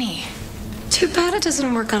 Shiny. Too bad it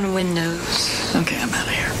doesn't work on Windows. Okay, I'm out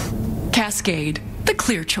of here. Cascade, the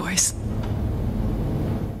clear choice.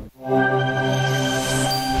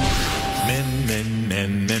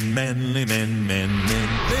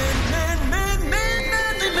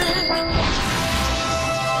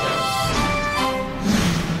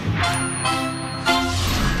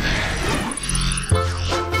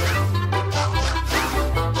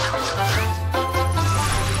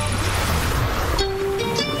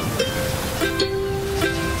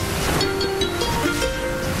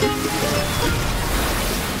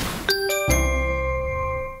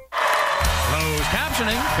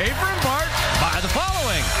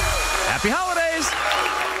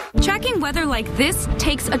 Weather like this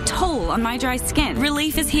takes a toll on my dry skin.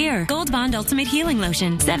 Relief is here. Gold Bond Ultimate Healing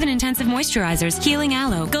Lotion. 7 intensive moisturizers. Healing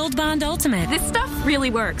aloe. Gold Bond Ultimate. This stuff really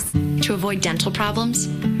works. To avoid dental problems,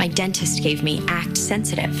 my dentist gave me Act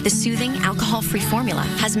Sensitive. The soothing, alcohol-free formula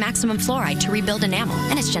has maximum fluoride to rebuild enamel,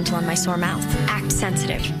 and it's gentle on my sore mouth. Act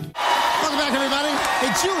Sensitive. Welcome back, everybody.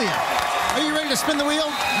 Hey, Julia, are you ready to spin the wheel?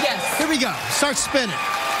 Yes. Here we go. Start spinning.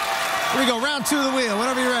 Here we go. Round 2 of the wheel.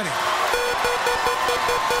 Whenever you're ready.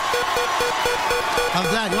 How's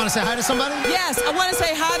that? You want to say hi to somebody? Yes, I want to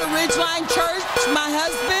say hi to Ridgeline Church, my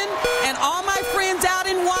husband, and all my friends out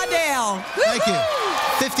in Waddell. Thank you.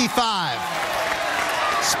 55.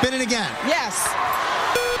 Spin it again. Yes.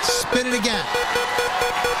 Spin it again.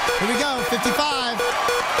 Here we go. 55.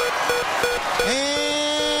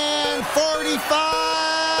 And 45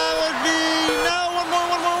 would be... No, one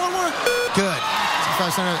more. Good.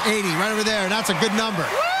 80, right over there. That's a good number.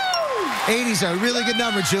 80's a really good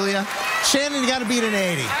number, Julia. Shannon, you got to beat an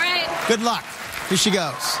 80. All right. Good luck. Here she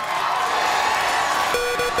goes.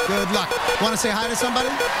 Good luck. Want to say hi to somebody?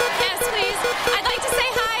 Yes, please. I'd like to say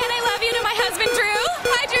hi and I love you to my husband, Drew.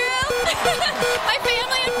 Hi, Drew. My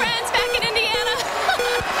family and friends back in Indiana,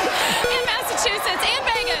 in Massachusetts, and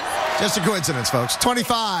Vegas. Just a coincidence, folks.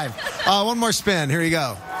 25. One more spin. Here you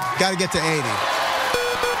go. Got to get to 80.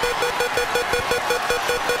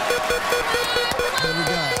 There we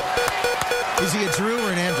go. Is he a Drew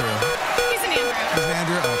or an Andrew? He's an Andrew. He's an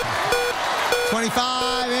Andrew? Okay.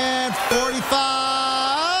 25 and 45.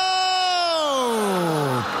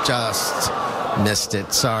 Oh, just missed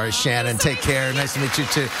it. Sorry, Shannon. Take care. Nice to meet you,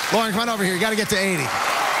 too. Lauren, come on over here. You got to get to 80.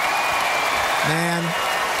 Man.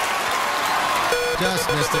 Just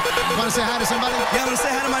missed it. You want to say hi to somebody? Yeah, I want to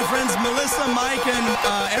say hi to my friends Melissa, Mike, and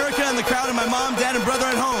Erica in the crowd, and my mom, dad, and brother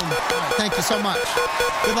at home. All right, thank you so much.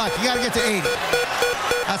 Good luck. You got to get to 80.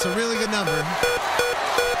 That's a really good number.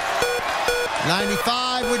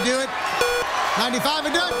 95 would do it. 95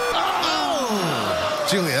 would do it. Oh!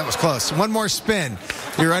 Julia, that was close. One more spin.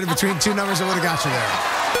 You're right in between two numbers that would have got you there.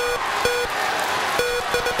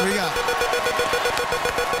 Here we go.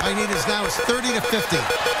 All you need is now is 30 to 50.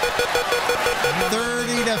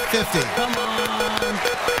 30 to 50. Come on.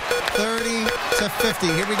 30 to 50.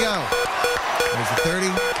 Here we go. There's the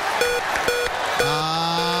 30.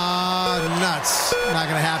 Nuts. Not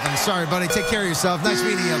going to happen. Sorry, buddy. Take care of yourself. Nice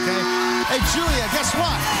meeting you, okay? Hey, Julia, guess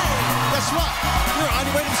what? Guess what? You're on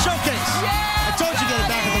your way to the showcase. Yeah, I told you to get it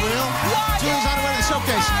back in the wheel. Yeah, Julia's on her way to the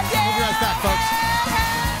showcase. We'll be right back, folks.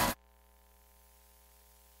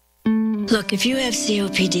 Look, if you have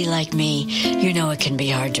COPD like me, you know it can be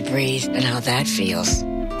hard to breathe and how that feels.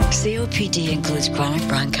 COPD includes chronic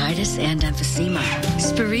bronchitis and emphysema.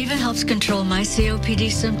 Spiriva helps control my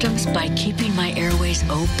COPD symptoms by keeping my airways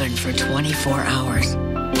open for 24 hours.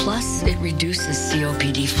 Plus, it reduces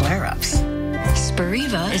COPD flare-ups.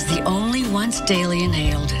 Spiriva is the only once-daily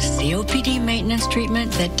inhaled COPD maintenance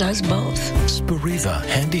treatment that does both. Spiriva,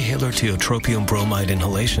 Handihaler tiotropium bromide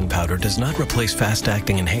inhalation powder, does not replace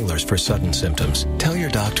fast-acting inhalers for sudden symptoms. Tell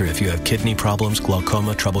your doctor if you have kidney problems,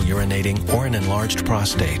 glaucoma, trouble urinating, or an enlarged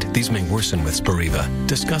prostate. These may worsen with Spiriva.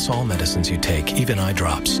 Discuss all medicines you take, even eye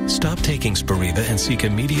drops. Stop taking Spiriva and seek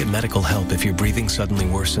immediate medical help if your breathing suddenly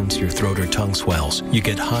worsens, your throat or tongue swells, you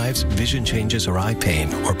get hives, vision changes, or eye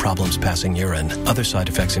pain, or problems passing urine. Other side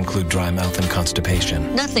effects include dry mouth and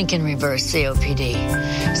constipation. Nothing can reverse COPD.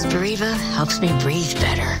 Spiriva helps me breathe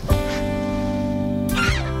better.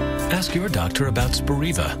 Ask your doctor about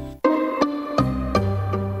Spiriva.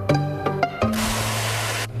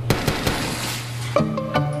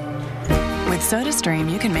 With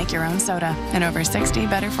SodaStream, you can make your own soda in over 60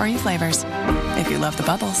 better-for-you flavors. If you love the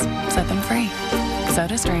bubbles, set them free.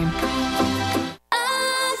 SodaStream.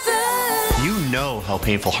 You know how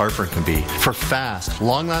painful heartburn can be. For fast,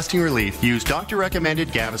 long-lasting relief, use doctor-recommended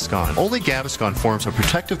Gaviscon. Only Gaviscon forms a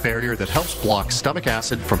protective barrier that helps block stomach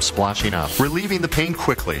acid from splashing up, relieving the pain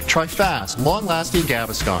quickly. Try fast, long-lasting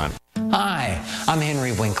Gaviscon. Hi, I'm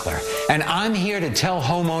Henry Winkler, and I'm here to tell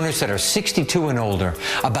homeowners that are 62 and older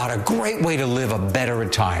about a great way to live a better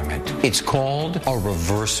retirement. It's called a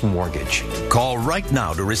reverse mortgage. Call right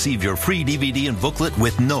now to receive your free DVD and booklet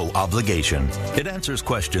with no obligation. It answers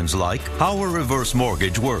questions like how a reverse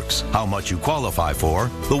mortgage works, how much you qualify for,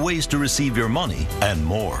 the ways to receive your money, and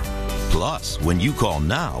more. Plus, when you call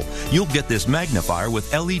now, you'll get this magnifier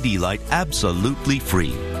with LED light absolutely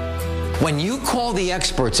free. When you call the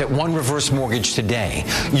experts at One Reverse Mortgage today,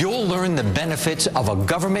 you'll learn the benefits of a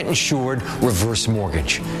government-insured reverse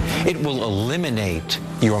mortgage. It will eliminate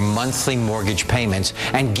your monthly mortgage payments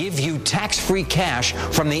and give you tax-free cash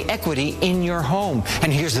from the equity in your home.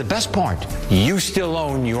 And here's the best part. You still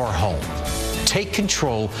own your home. take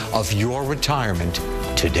control of your retirement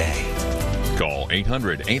today. Call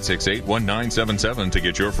 800-868-1977 to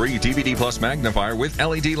get your free DVD Plus magnifier with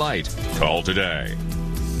LED light. Call today.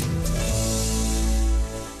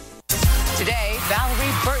 Today,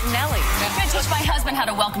 Valerie Bertinelli. I teach my husband how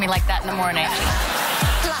to welcome me like that in the morning.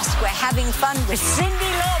 Plus, we're having fun with Cyndi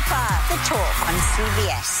Lauper. The Talk on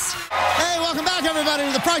CBS. Hey, welcome back, everybody,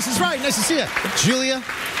 to The Price is Right. Nice to see you. Julia,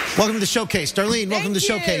 welcome to the showcase. Darlene, welcome to the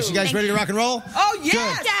showcase. You guys ready to rock and roll? Oh,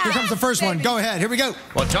 yes. Good. Here comes the first one. Go ahead. Here we go.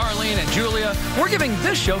 Well, Darlene and Julia, we're giving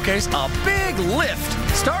this showcase a big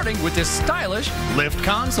lift, starting with this stylish lift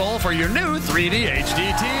console for your new 3D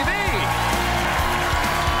HD TV.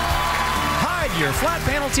 Hide your flat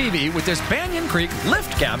panel TV with this Banyan Creek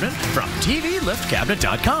lift cabinet from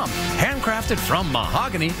TVLiftCabinet.com. Handcrafted from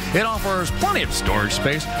mahogany, it offers plenty of storage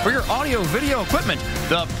space for your audio-video equipment.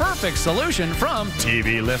 The perfect solution from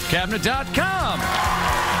TVLiftCabinet.com.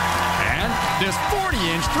 And this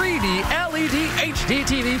 40-inch 3D LED HD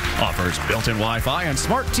TV offers built-in Wi-Fi and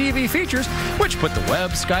smart TV features, which put the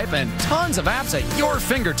web, Skype, and tons of apps at your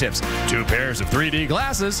fingertips. 2 pairs of 3D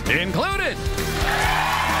glasses included.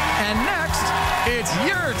 And next, it's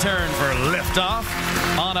your turn for liftoff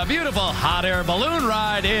on a beautiful hot air balloon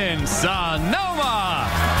ride in Sonoma.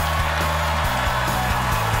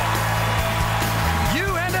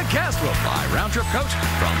 Guest will fly round-trip coach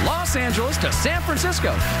from Los Angeles to San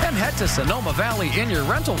Francisco and head to Sonoma Valley in your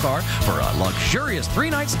rental car for a luxurious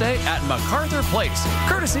 3-night stay at MacArthur Place,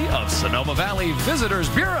 courtesy of Sonoma Valley Visitors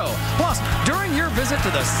Bureau. Plus, during your visit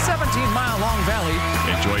to the 17-mile-long valley,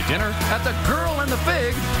 enjoy dinner at the Girl and the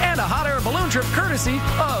Fig and a hot air balloon trip courtesy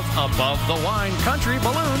of Above the Wine Country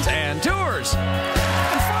Balloons and Tours.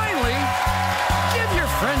 And finally, give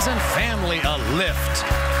your friends and family a lift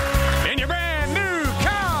in your brand new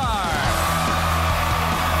car.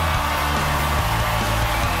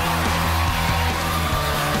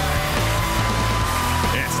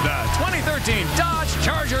 It's the 2013 Dodge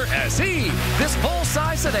Charger SE. This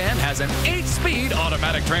full-size sedan has an 8-speed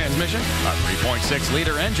automatic transmission, a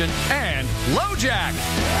 3.6-liter engine, and low jack.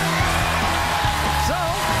 So,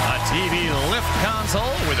 a TV lift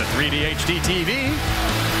console with a 3D HD TV,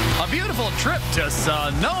 a beautiful trip to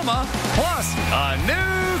Sonoma, plus a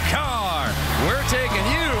new car. We're taking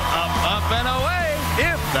you up, up, and away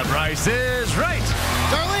if the price is right.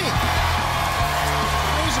 Darlene,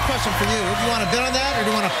 here's a question for you. Do you want to bet on that, or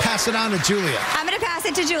do you want to pass it on to Julia? I'm going to pass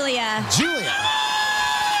it to Julia. Julia?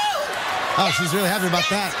 Oh, she's really happy about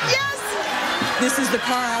that. Yes! This is the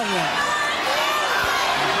car I want.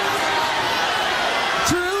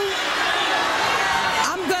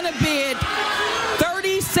 Bid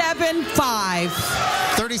 $37,500.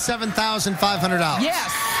 $37,500.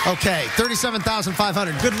 Yes. Okay,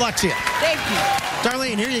 $37,500. Good luck to you. Thank you.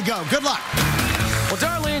 Darlene, here you go. Good luck. Well,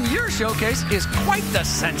 Darlene, your showcase is quite the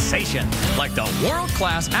sensation, like the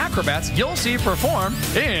world-class acrobats you'll see perform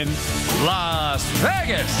in Las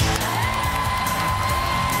Vegas.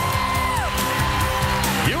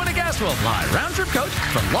 You and a guest will fly round-trip coach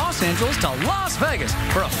from Los Angeles to Las Vegas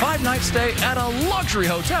for a 5-night stay at a luxury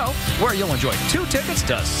hotel where you'll enjoy 2 tickets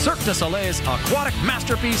to Cirque du Soleil's aquatic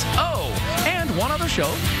masterpiece, O, and 1 other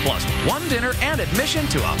show, plus 1 dinner and admission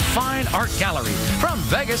to a fine art gallery from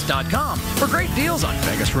Vegas.com. For great deals on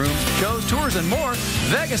Vegas rooms, shows, tours, and more,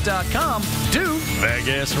 Vegas.com. Do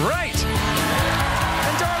Vegas right.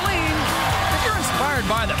 And Darlene, inspired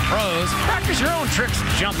by the pros, practice your own tricks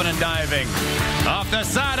jumping and diving off the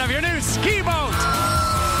side of your new ski boat.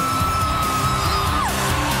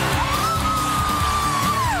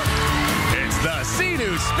 It's the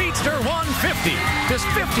Sea-Doo Speedster 150. This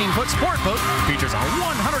 15-foot sport boat features a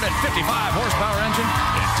 155-horsepower engine,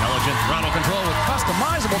 intelligent throttle control with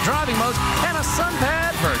customizable driving modes, and a sun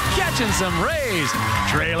pad for catching some rays.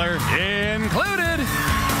 Trailer included.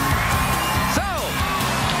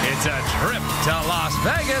 It's a trip to Las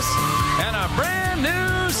Vegas and a brand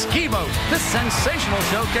new ski boat. This sensational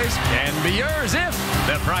showcase can be yours if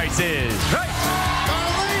the price is right.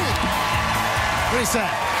 Darlene! What do you say?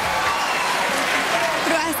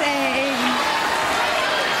 What do I say?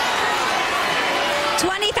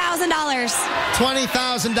 $20,000.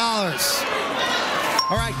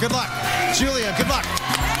 $20,000. All right, good luck. Julia, good luck.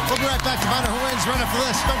 We'll be right back to find out who wins right after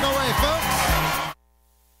this. Don't go away, folks.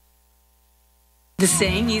 The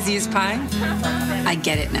saying, easy as pie? I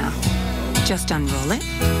get it now. Just unroll it,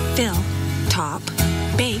 fill, top,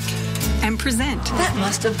 bake, and present. That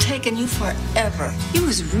must have taken you forever. It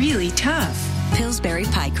was really tough. Pillsbury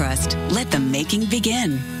Pie Crust. Let the making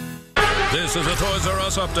begin. This is a Toys R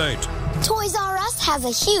Us update. Toys R Us has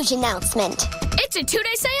a huge announcement. It's It's a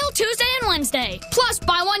 2-day sale Tuesday and Wednesday. Plus,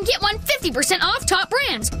 buy one, get one 50% off top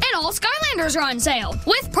brands. And all Skylanders are on sale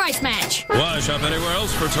with Price Match. Why shop anywhere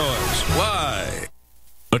else for toys? Why?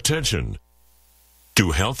 Attention.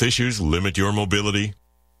 Do health issues limit your mobility?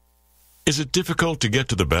 Is it difficult to get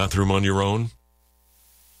to the bathroom on your own?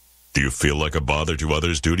 Do you feel like a bother to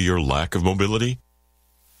others due to your lack of mobility?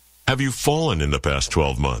 Have you fallen in the past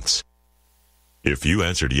 12 months? If you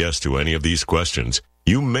answered yes to any of these questions,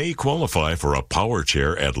 you may qualify for a power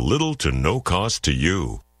chair at little to no cost to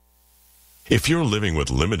you. If you're living with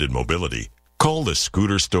limited mobility, call the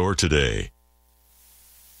Scooter Store today.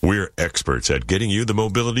 We're experts at getting you the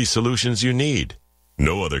mobility solutions you need.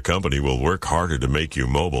 No other company will work harder to make you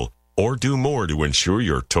mobile or do more to ensure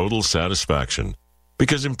your total satisfaction,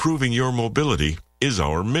 because improving your mobility is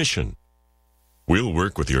our mission. We'll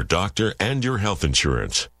work with your doctor and your health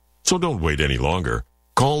insurance, so don't wait any longer.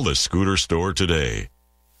 Call the Scooter Store today.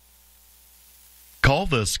 Call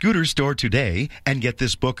the Scooter Store today and get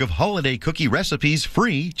this book of holiday cookie recipes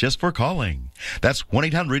free just for calling. That's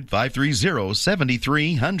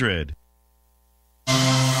 1-800-530-7300.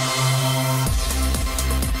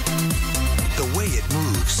 The way it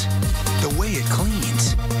moves, the way it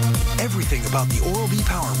cleans. Everything about the Oral-B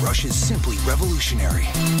Power Brush is simply revolutionary.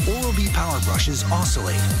 Oral-B Power Brushes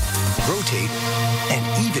oscillate, rotate, and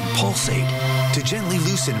even pulsate to gently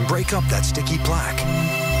loosen and break up that sticky plaque.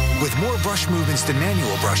 With more brush movements than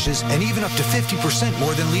manual brushes and even up to 50%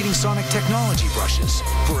 more than leading Sonic technology brushes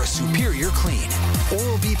for a superior clean.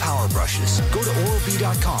 Oral-B Power Brushes. Go to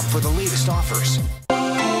Oral-B.com for the latest offers.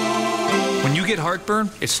 When you get heartburn,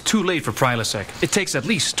 it's too late for Prilosec. It takes at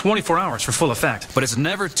least 24 hours for full effect, but it's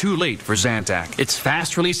never too late for Zantac. Its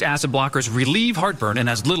fast-release acid blockers relieve heartburn in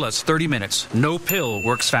as little as 30 minutes. No pill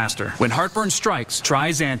works faster. When heartburn strikes, try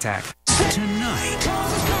Zantac. Tonight,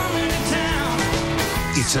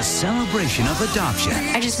 it's a celebration of adoption.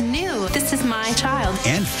 I just knew this is my child.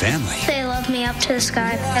 And family. They love me up to the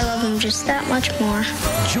sky. I love them just that much more.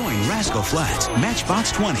 Join Rascal Flatts,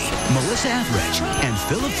 Matchbox 20, Melissa Etheridge, and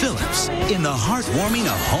Philip Phillips in the heartwarming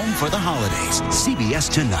of Home for the Holidays. CBS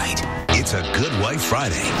Tonight. It's a Good Wife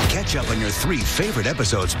Friday. Catch up on your 3 favorite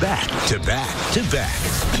episodes back to back to back.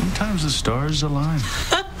 Sometimes the stars align.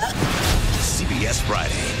 CBS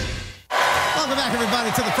Friday. Welcome back,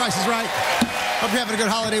 everybody, to The Price is Right. Hope you're having a good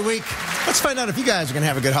holiday week. Let's find out if you guys are going to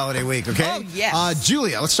have a good holiday week, okay? Oh, yes.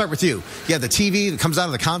 Julia, let's start with you. You have the TV that comes out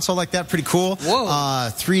of the console like that. Pretty cool. Whoa.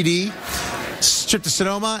 3D. Trip to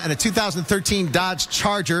Sonoma and a 2013 Dodge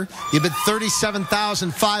Charger. You bid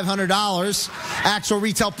 $37,500. Actual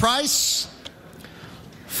retail price,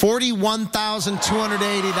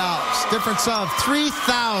 $41,280. Difference of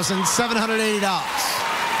 $3,780.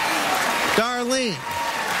 Darlene,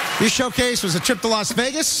 your showcase was a trip to Las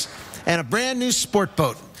Vegas and a brand new sport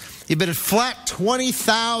boat. You bid a flat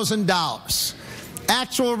 $20,000.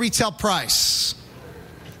 Actual retail price,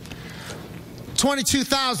 $22,311.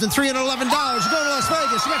 You go to Las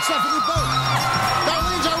Vegas, you got yourself a new boat.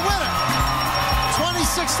 Darlene's our winner.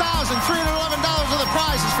 $26,311 of the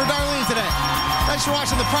prizes for Darlene today. Thanks for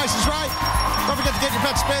watching The Price is Right. Don't forget to get your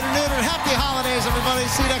pets spayed or neutered. Happy holidays, everybody.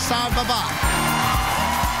 See you next time. Bye-bye.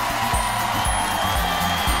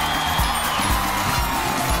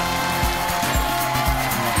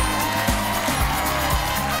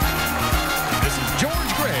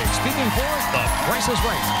 Speaking for The Price is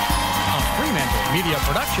Right, a Fremantle Media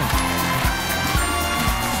production.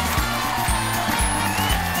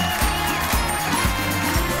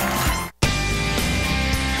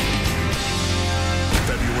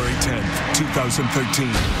 February 10th,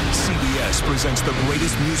 2013, CBS presents the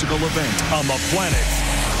greatest musical event on the planet,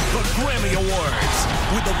 the Grammy Awards,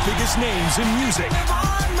 with the biggest names in music.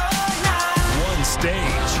 One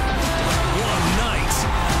stage, one night.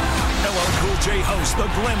 LL Cool J hosts the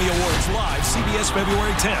Grammy Awards live, CBS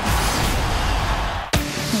February 10th.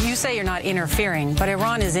 You say you're not interfering, but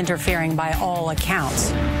Iran is interfering by all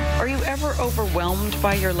accounts. Are you ever overwhelmed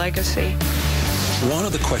by your legacy? One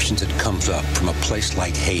of the questions that comes up from a place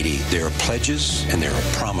like Haiti, there are pledges and there are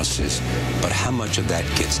promises, but how much of that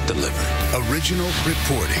gets delivered? Original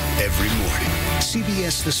reporting every morning.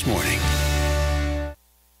 CBS This Morning.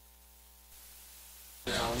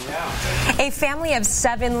 A family of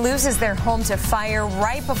 7 loses their home to fire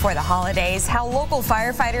right before the holidays. How local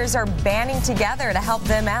firefighters are banding together to help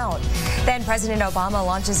them out. Then President Obama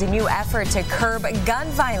launches a new effort to curb gun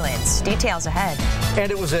violence. Details ahead.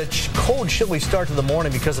 And it was a cold, chilly start to the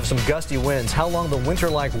morning because of some gusty winds. How long the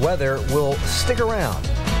winter-like weather will stick around?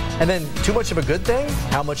 And then, too much of a good thing?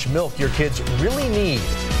 How much milk your kids really need?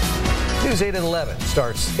 News 8 and 11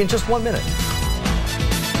 starts in just 1 minute.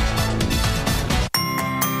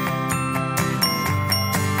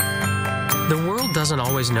 doesn't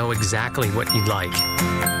always know exactly what you'd like.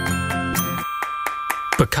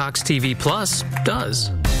 But Cox TV Plus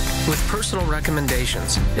does. With personal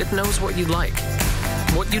recommendations, it knows what you like,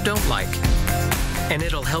 what you don't like, and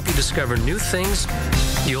it'll help you discover new things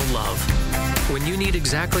you'll love. When you need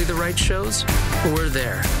exactly the right shows, we're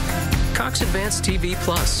there. Cox Advanced TV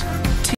Plus.